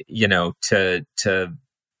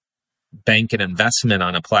bank an investment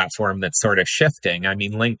on a platform that's sort of shifting. I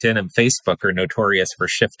mean, LinkedIn and Facebook are notorious for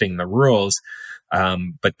shifting the rules,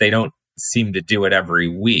 but they don't seem to do it every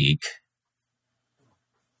week.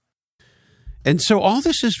 And so all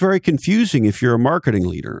this is very confusing if you're a marketing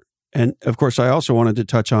leader. And of course, I also wanted to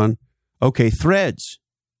touch on, okay, Threads,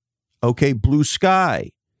 okay, Blue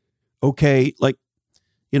Sky, okay, like,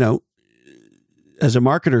 you know, as a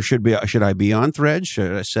marketer, should I be on Threads?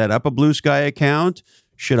 Should I set up a Blue Sky account?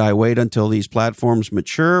 Should I wait until these platforms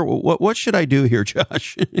mature? What should I do here,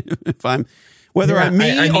 Josh? If I'm whether I'm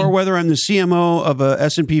me or whether I'm the CMO of a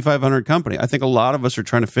S&P 500 company, I think a lot of us are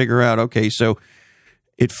trying to figure out. Okay, so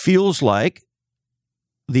it feels like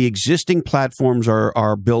the existing platforms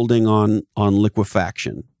are building on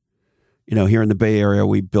liquefaction. You know, here in the Bay Area,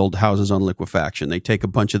 we build houses on liquefaction. They take a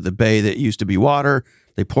bunch of the bay that used to be water,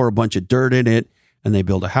 they pour a bunch of dirt in it, and they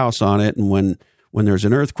build a house on it. And when there's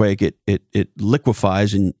an earthquake, it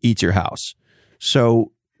liquefies and eats your house.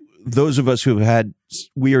 So those of us who've had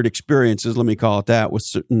weird experiences, let me call it that, with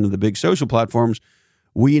certain of the big social platforms,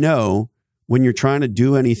 we know when you're trying to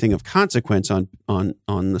do anything of consequence on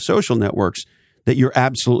the social networks, that you're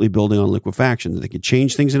absolutely building on liquefaction. They could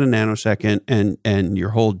change things in a nanosecond, and your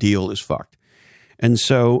whole deal is fucked. And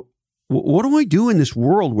so what do I do in this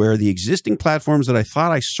world where the existing platforms that I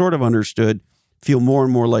thought I sort of understood feel more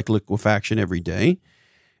and more like liquefaction every day?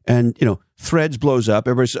 And, you know, Threads blows up.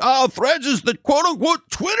 Everybody says, oh, Threads is the quote-unquote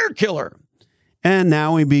Twitter killer. And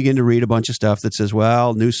now we begin to read a bunch of stuff that says,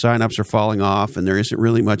 well, new signups are falling off, and there isn't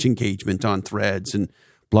really much engagement on Threads, and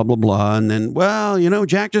blah, blah, blah. And then, well, you know,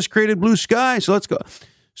 Jack just created Blue Sky, so let's go.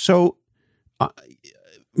 So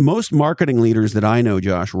most marketing leaders that I know,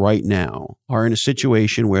 Josh, right now are in a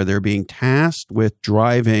situation where they're being tasked with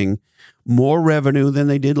driving more revenue than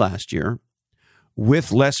they did last year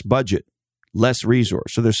with less budget, less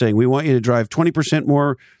resource. So they're saying, we want you to drive 20%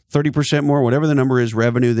 more, 30% more, whatever the number is,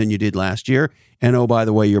 revenue than you did last year. And oh, by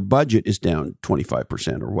the way, your budget is down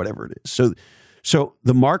 25% or whatever it is. So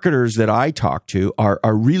the marketers that I talk to are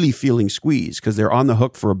really feeling squeezed because they're on the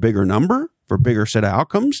hook for a bigger number, for a bigger set of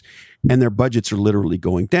outcomes, and their budgets are literally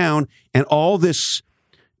going down. And all this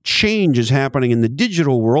change is happening in the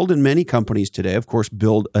digital world, and many companies today, of course,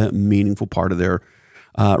 build a meaningful part of their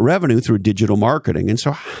revenue through digital marketing. And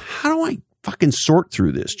so how do I fucking sort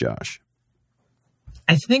through this, Josh?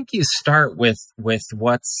 I think you start with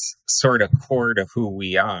what's sort of core to who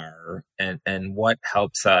we are and what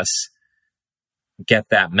helps us get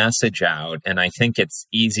that message out. And I think it's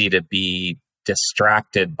easy to be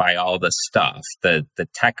distracted by all the stuff. The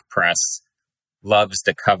tech press loves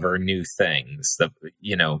to cover new things.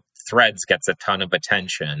 Threads gets a ton of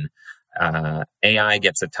attention. AI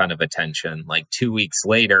gets a ton of attention. Like 2 weeks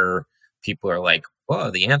later, people are like,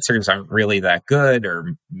 whoa, the answers aren't really that good,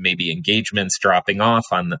 or maybe engagement's dropping off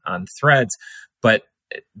on Threads. But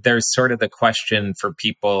there's sort of the question for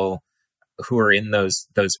people who are in those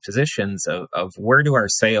positions of where do our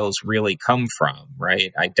sales really come from,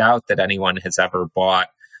 right? I doubt that anyone has ever bought,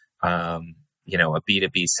 a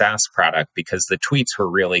B2B SaaS product because the tweets were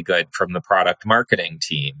really good from the product marketing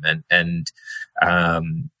team.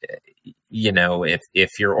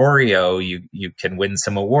 If you're Oreo, you can win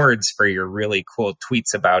some awards for your really cool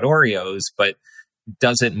tweets about Oreos, but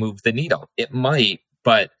does it move the needle? It might,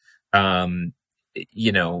 but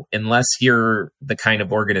unless you're the kind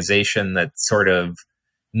of organization that's sort of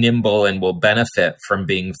nimble and will benefit from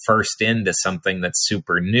being first into something that's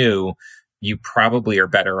super new, you probably are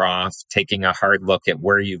better off taking a hard look at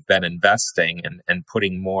where you've been investing and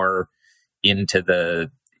putting more into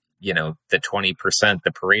the 20%,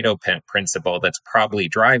 the Pareto principle that's probably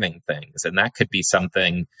driving things. And that could be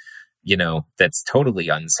something, that's totally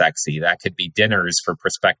unsexy. That could be dinners for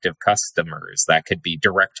prospective customers. That could be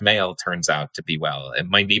direct mail, turns out to be well. It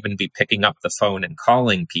might even be picking up the phone and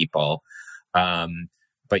calling people.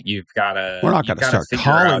 But you've got to... We're not going to start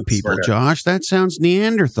calling people, Josh. That sounds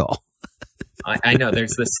Neanderthal. I know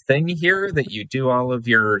there's this thing here that you do all of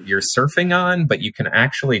your surfing on, but you can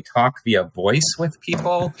actually talk via voice with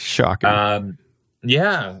people. Shocking.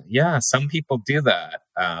 Yeah. Some people do that.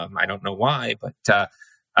 I don't know why, but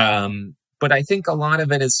I think a lot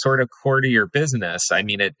of it is sort of core to your business. I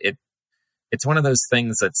mean, it's one of those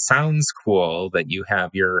things that sounds cool that you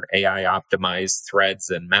have your AI optimized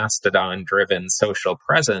Threads and Mastodon driven social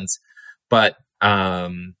presence, but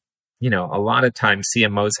a lot of times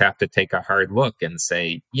CMOs have to take a hard look and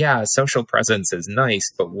say, yeah, social presence is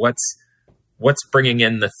nice, but what's bringing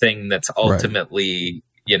in the thing that's ultimately,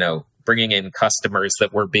 bringing in customers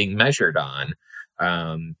that we're being measured on.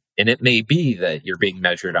 And it may be that you're being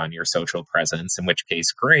measured on your social presence, in which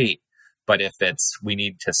case, great. But if we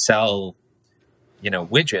need to sell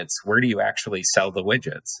widgets, where do you actually sell the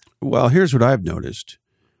widgets? Well, here's what I've noticed.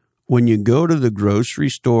 When you go to the grocery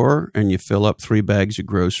store and you fill up 3 bags of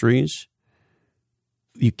groceries,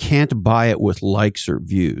 you can't buy it with likes or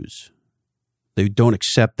views. They don't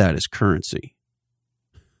accept that as currency.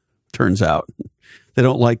 Turns out they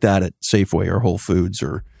don't like that at Safeway or Whole Foods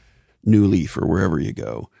or New Leaf or wherever you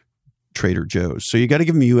go, Trader Joe's. So you got to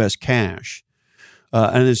give them U.S. cash.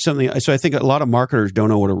 And there's something, so I think a lot of marketers don't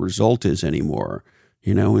know what a result is anymore.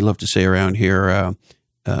 We love to say around here,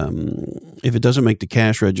 if it doesn't make the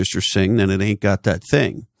cash register sing, then it ain't got that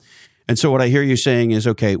thing. And so what I hear you saying is,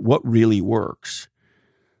 okay, what really works?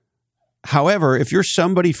 However, if you're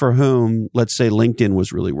somebody for whom, let's say, LinkedIn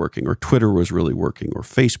was really working, or Twitter was really working, or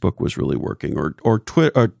Facebook was really working, or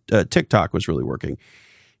TikTok was really working,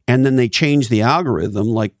 and then they change the algorithm,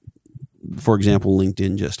 like, for example,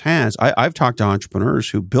 LinkedIn just has. I've talked to entrepreneurs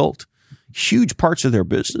who built huge parts of their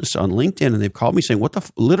business on LinkedIn, and they've called me saying, what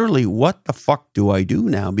the fuck do I do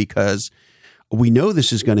now? Because we know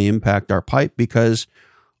this is going to impact our pipe because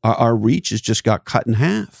our reach has just got cut in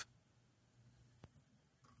half.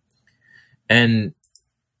 And,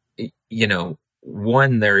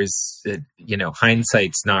 there's,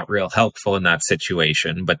 hindsight's not real helpful in that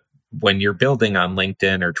situation. But when you're building on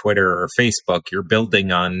LinkedIn or Twitter or Facebook, you're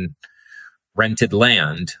building on rented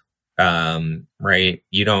land, right?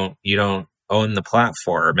 You don't own the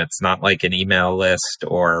platform. It's not like an email list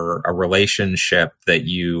or a relationship that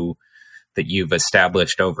you've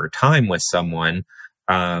established over time with someone.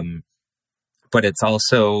 But it's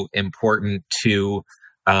also important to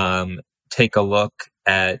take a look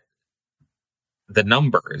at the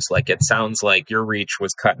numbers. Like, it sounds like your reach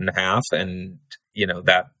was cut in half, and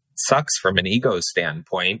that sucks from an ego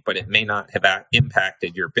standpoint, but it may not have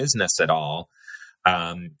impacted your business at all.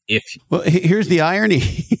 Here's the irony.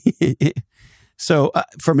 So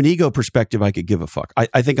from an ego perspective, I could give a fuck.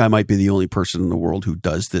 I think I might be the only person in the world who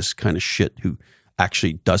does this kind of shit, who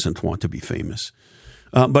actually doesn't want to be famous.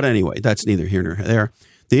 But anyway, that's neither here nor there.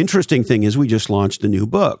 The interesting thing is we just launched a new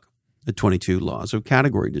book, The 22 Laws of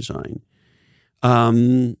Category Design.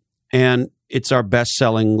 And it's our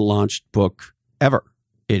best-selling launched book ever.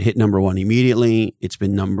 It hit number 1 immediately. It's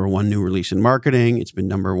been number 1 new release in marketing. It's been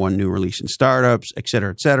number 1 new release in startups, et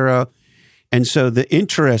cetera, et cetera. And so the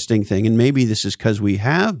interesting thing, and maybe this is because we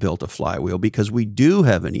have built a flywheel, because we do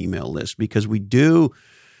have an email list, because we do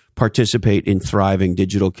participate in thriving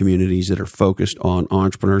digital communities that are focused on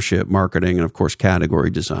entrepreneurship, marketing, and of course, category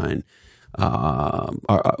design.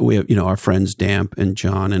 We have, our friends Damp and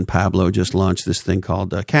John and Pablo just launched this thing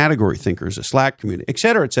called Category Thinkers, a Slack community, et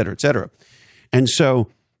cetera, et cetera, et cetera. And so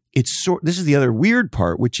this is the other weird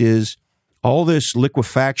part, which is all this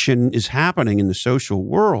liquefaction is happening in the social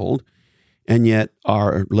world, and yet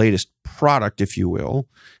our latest product, if you will,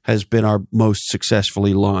 has been our most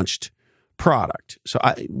successfully launched product. So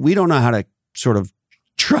we don't know how to sort of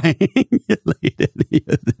triangulate any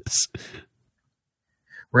of this.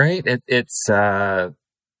 Right. It's I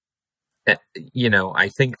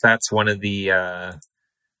think that's one of the,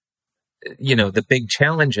 the big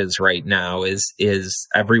challenges right now is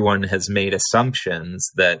everyone has made assumptions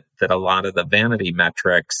that a lot of the vanity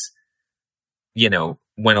metrics,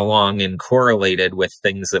 went along and correlated with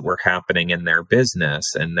things that were happening in their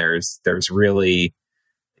business. And there's really,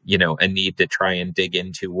 a need to try and dig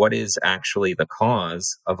into what is actually the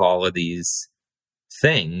cause of all of these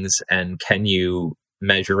things, and can you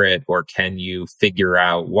measure it, or can you figure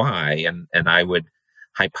out why? And I would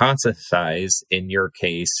hypothesize, in your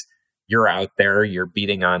case, you're out there, you're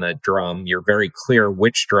beating on a drum, you're very clear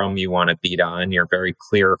which drum you want to beat on, you're very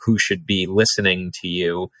clear who should be listening to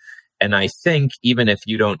you. And I think even if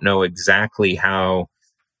you don't know exactly how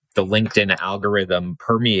the LinkedIn algorithm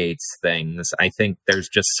permeates things, I think there's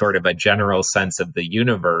just sort of a general sense of the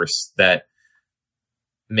universe that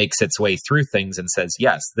makes its way through things and says,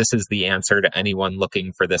 yes, this is the answer to anyone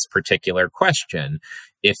looking for this particular question.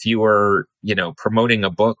 If you were, promoting a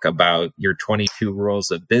book about your 22 rules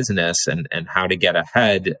of business and how to get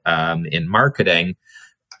ahead in marketing,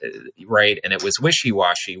 right, and it was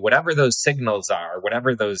wishy-washy, whatever those signals are,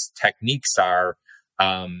 whatever those techniques are,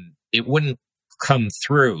 it wouldn't come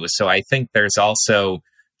through. So I think there's also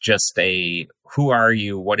just who are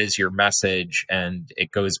you? What is your message? And it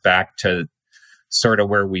goes back to sort of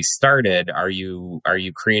where we started. Are you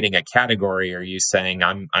creating a category? Are you saying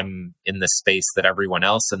I'm in the space that everyone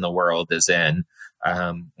else in the world is in?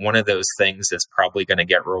 One of those things is probably going to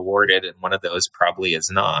get rewarded, and one of those probably is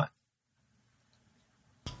not.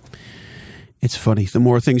 It's funny. The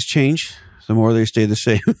more things change, the more they stay the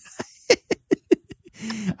same.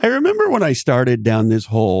 I remember when I started down this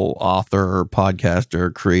whole author,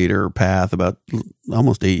 podcaster, creator path about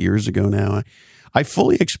almost 8 years ago now. I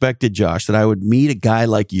fully expected, Josh, that I would meet a guy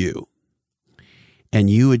like you and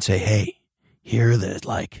you would say, hey, here are the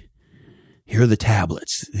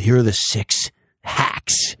tablets. Here are the 6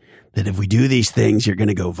 hacks that if we do these things, you're going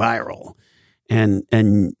to go viral.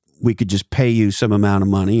 And we could just pay you some amount of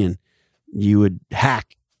money and you would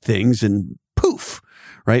hack things and poof,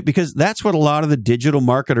 right? Because that's what a lot of the digital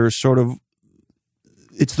marketers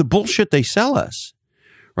it's the bullshit they sell us,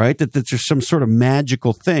 right? That there's some sort of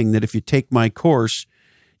magical thing that if you take my course,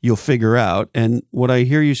 you'll figure out. And what I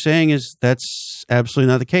hear you saying is that's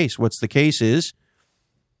absolutely not the case. What's the case is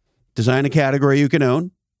design a category you can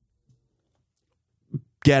own,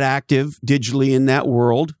 get active digitally in that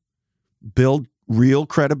world, build real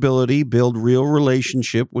credibility, build real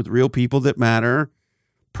relationship with real people that matter,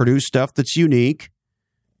 produce stuff that's unique,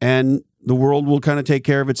 and the world will kind of take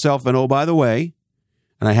care of itself. And oh, by the way,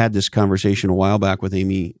 and I had this conversation a while back with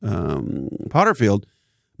Amy Potterfield,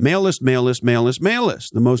 mail list.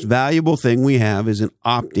 The most valuable thing we have is an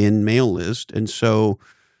opt-in mail list. And so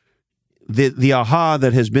the aha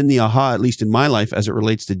that has been the aha, at least in my life, as it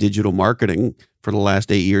relates to digital marketing for the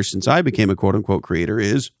last 8 years since I became a quote-unquote creator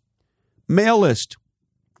is mail list.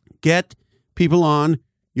 Get people on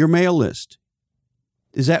your mail list.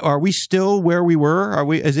 Are we still where we were?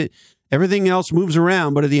 Everything else moves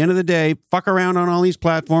around, but at the end of the day, fuck around on all these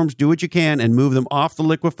platforms, do what you can, and move them off the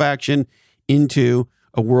liquefaction into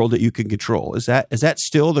a world that you can control. Is that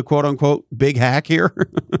still the quote unquote big hack here?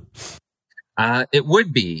 It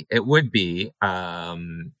would be.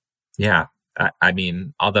 Yeah. I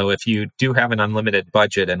mean, although if you do have an unlimited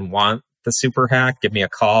budget and want the super hack, give me a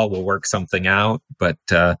call. We'll work something out. But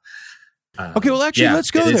okay, well, actually,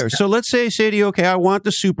 let's go there. So let's say to you, okay, I want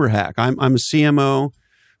the super hack. I'm a CMO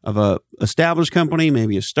of a established company,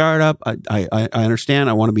 maybe a startup. I understand.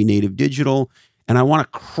 I want to be native digital, and I want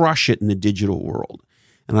to crush it in the digital world.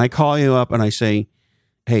 And I call you up and I say,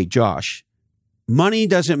 hey, Josh, money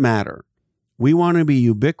doesn't matter. We want to be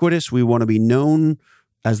ubiquitous. We want to be known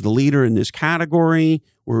as the leader in this category.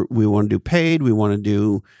 We want to do paid. We want to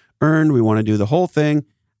do earned. We want to do the whole thing.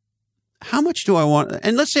 How much do I want?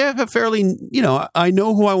 And let's say I have a fairly, I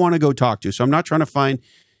know who I want to go talk to. So I'm not trying to find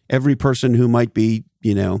every person who might be,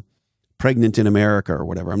 pregnant in America or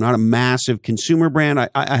whatever. I'm not a massive consumer brand.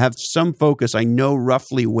 I have some focus. I know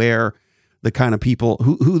roughly where the kind of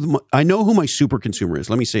people I know who my super consumer is.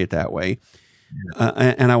 Let me say it that way.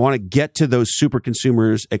 And I want to get to those super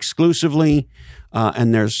consumers exclusively.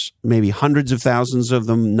 And there's maybe hundreds of thousands of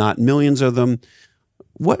them, not millions of them.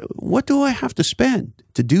 What do I have to spend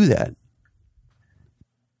to do that?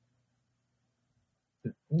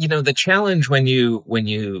 The challenge when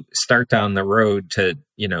you start down the road to,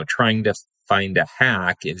 trying to find a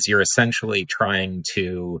hack is you're essentially trying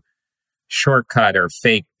to shortcut or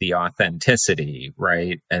fake the authenticity,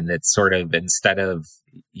 right? And it's sort of, instead of,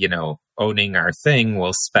 owning our thing,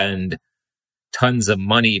 we'll spend tons of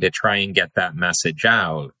money to try and get that message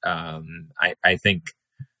out. I think,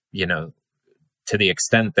 to the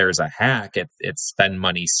extent there's a hack, it's spend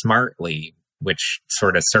money smartly, which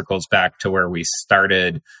sort of circles back to where we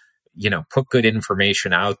started. Put good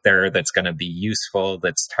information out there that's going to be useful,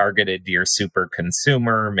 that's targeted to your super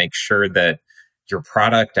consumer. Make sure that your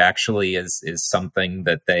product actually is something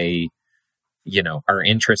that they, are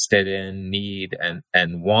interested in, need,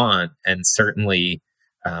 and want. And certainly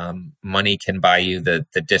money can buy you the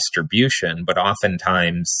distribution, but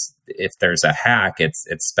oftentimes if there's a hack, it's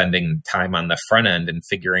spending time on the front end and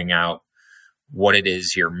figuring out what it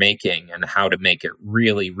is you're making and how to make it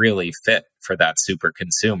really, really fit for that super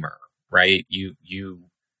consumer, right? You,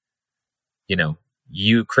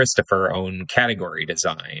 Christopher, own category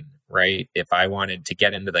design, right? If I wanted to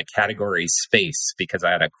get into the category space because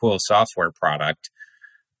I had a cool software product,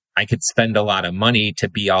 I could spend a lot of money to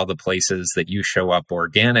be all the places that you show up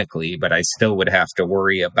organically, but I still would have to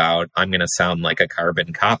worry about, I'm going to sound like a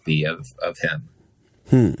carbon copy of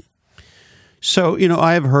him. So,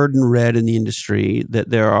 I have heard and read in the industry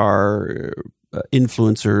that there are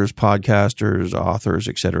influencers, podcasters, authors,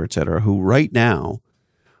 et cetera, who right now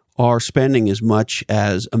are spending as much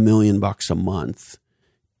as $1 million a month,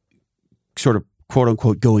 sort of quote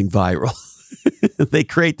unquote going viral. They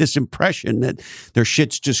create this impression that their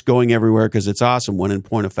shit's just going everywhere because it's awesome, when in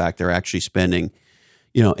point of fact, they're actually spending,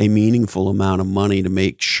 a meaningful amount of money to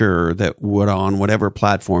make sure that on whatever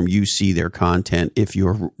platform you see their content, if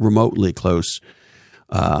you're remotely close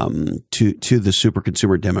to the super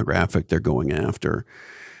consumer demographic they're going after.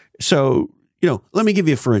 So, let me give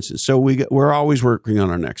you, for instance. So we're always working on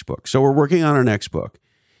our next book. So we're working on our next book.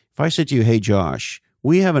 If I said to you, hey, Josh,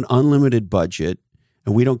 we have an unlimited budget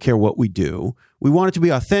and we don't care what we do. We want it to be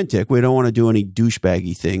authentic. We don't want to do any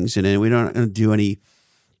douchebaggy things, and we don't want to do any,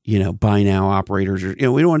 buy now operators, or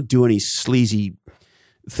we don't want to do any sleazy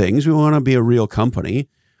things. We want to be a real company.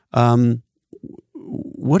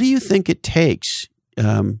 What do you think it takes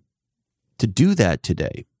to do that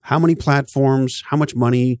today? How many platforms? How much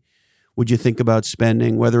money would you think about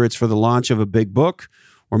spending, whether it's for the launch of a big book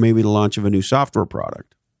or maybe the launch of a new software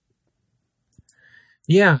product?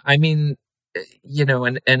 Yeah, I mean,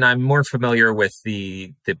 and I'm more familiar with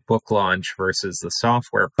the book launch versus the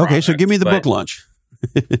software product. Okay, so give me the book launch.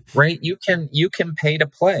 Right, you can pay to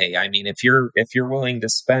play. I mean, if you're willing to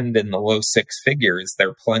spend in the low six figures, there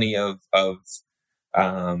are plenty of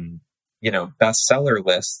bestseller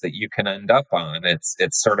lists that you can end up on.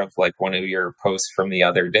 It's sort of like one of your posts from the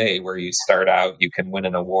other day where you start out, you can win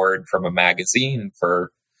an award from a magazine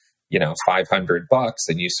for $500,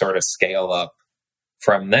 and you sort of scale up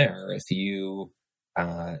from there. If you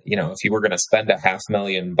were going to spend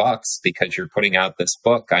 $500,000 because you're putting out this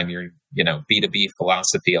book on your B2B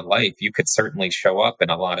philosophy of life, you could certainly show up in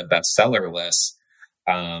a lot of bestseller lists.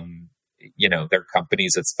 There are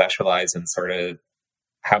companies that specialize in sort of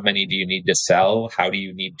how many do you need to sell? How do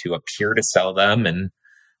you need to appear to sell them? And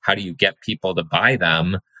how do you get people to buy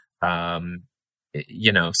them?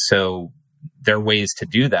 So there are ways to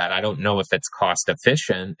do that. I don't know if it's cost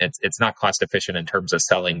efficient. It's not cost efficient in terms of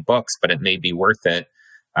selling books, but it may be worth it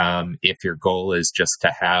if your goal is just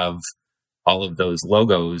to have all of those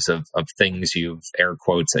logos of things you've air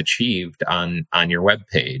quotes achieved on your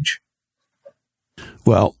webpage.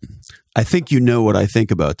 Well, I think you know what I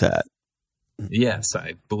think about that. Yes,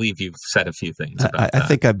 I believe you've said a few things about that. I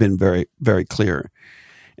think I've been very, very clear.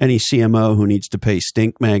 Any CMO who needs to pay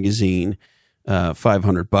Stink Magazine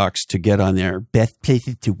 $500 to get on their best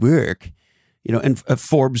places to work, and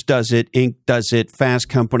Forbes does it, Inc. does it, Fast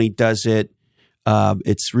Company does it.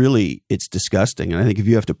 It's disgusting. And I think if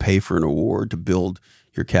you have to pay for an award to build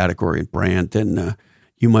your category and brand, then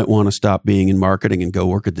you might want to stop being in marketing and go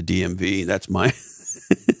work at the DMV. That's my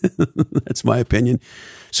that's my opinion.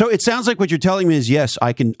 So it sounds like what you're telling me is, yes,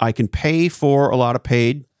 I can pay for a lot of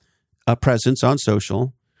paid presence on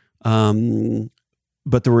social.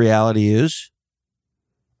 But the reality is,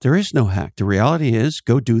 there is no hack. The reality is,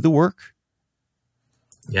 go do the work.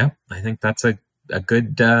 Yeah, I think that's a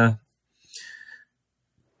good.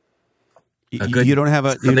 You don't have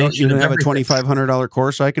a $2,500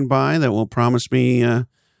 course I can buy that will promise me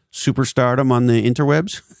superstardom on the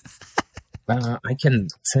interwebs. I can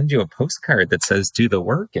send you a postcard that says "Do the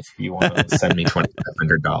work" if you want to send me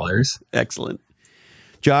 $2,500. Excellent,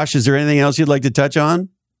 Josh. Is there anything else you'd like to touch on?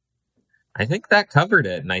 I think that covered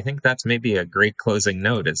it, and I think that's maybe a great closing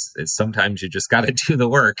note. Is sometimes you just got to do the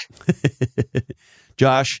work.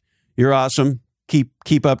 Josh, you're awesome.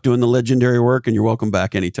 Keep up doing the legendary work, and you're welcome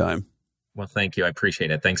back anytime. Well, thank you. I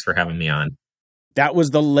appreciate it. Thanks for having me on. That was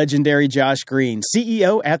the legendary Josh Greene,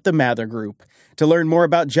 CEO at the Mather Group. To learn more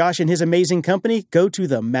about Josh and his amazing company, go to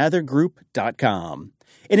themathergroup.com.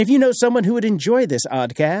 And if you know someone who would enjoy this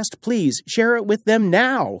oddcast, please share it with them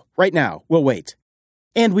now. Right now. We'll wait.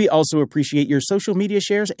 And we also appreciate your social media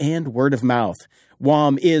shares and word of mouth.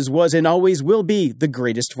 WOM is, was, and always will be the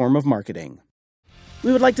greatest form of marketing.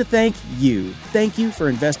 We would like to thank you. Thank you for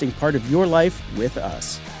investing part of your life with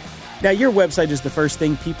us. Now, your website is the first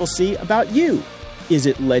thing people see about you. Is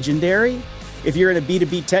it legendary? If you're in a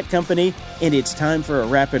B2B tech company and it's time for a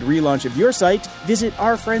rapid relaunch of your site, visit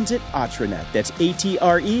our friends at Atranet. That's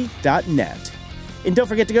atre.net. And don't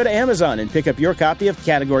forget to go to Amazon and pick up your copy of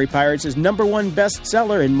Category Pirates' #1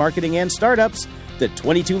 bestseller in marketing and startups, The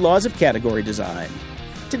 22 Laws of Category Design.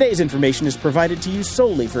 Today's information is provided to you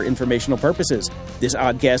solely for informational purposes. This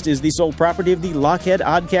oddcast is the sole property of the Lockheed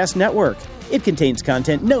Oddcast Network. It contains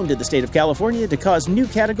content known to the state of California to cause new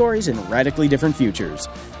categories and radically different futures.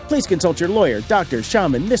 Please consult your lawyer, doctor,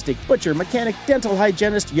 shaman, mystic, butcher, mechanic, dental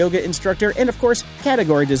hygienist, yoga instructor, and of course,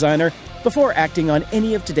 category designer before acting on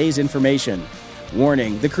any of today's information.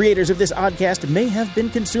 Warning, the creators of this oddcast may have been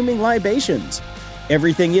consuming libations.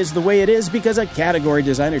 Everything is the way it is because a category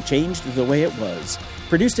designer changed the way it was.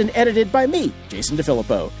 Produced and edited by me, Jason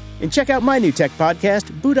DeFilippo. And check out my new tech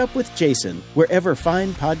podcast, Boot Up with Jason, wherever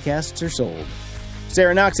fine podcasts are sold.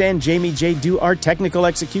 Sarah Knox and Jamie J. do our technical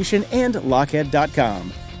execution and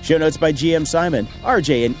Lockheed.com. Show notes by GM Simon.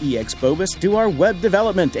 RJ and EX Bobus do our web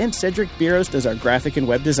development, and Cedric Biros does our graphic and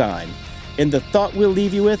web design. And the thought we'll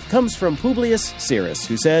leave you with comes from Publius Cyrus,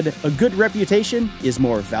 who said, "A good reputation is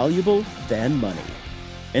more valuable than money."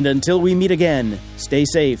 And until we meet again, stay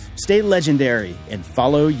safe, stay legendary, and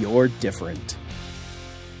follow your different.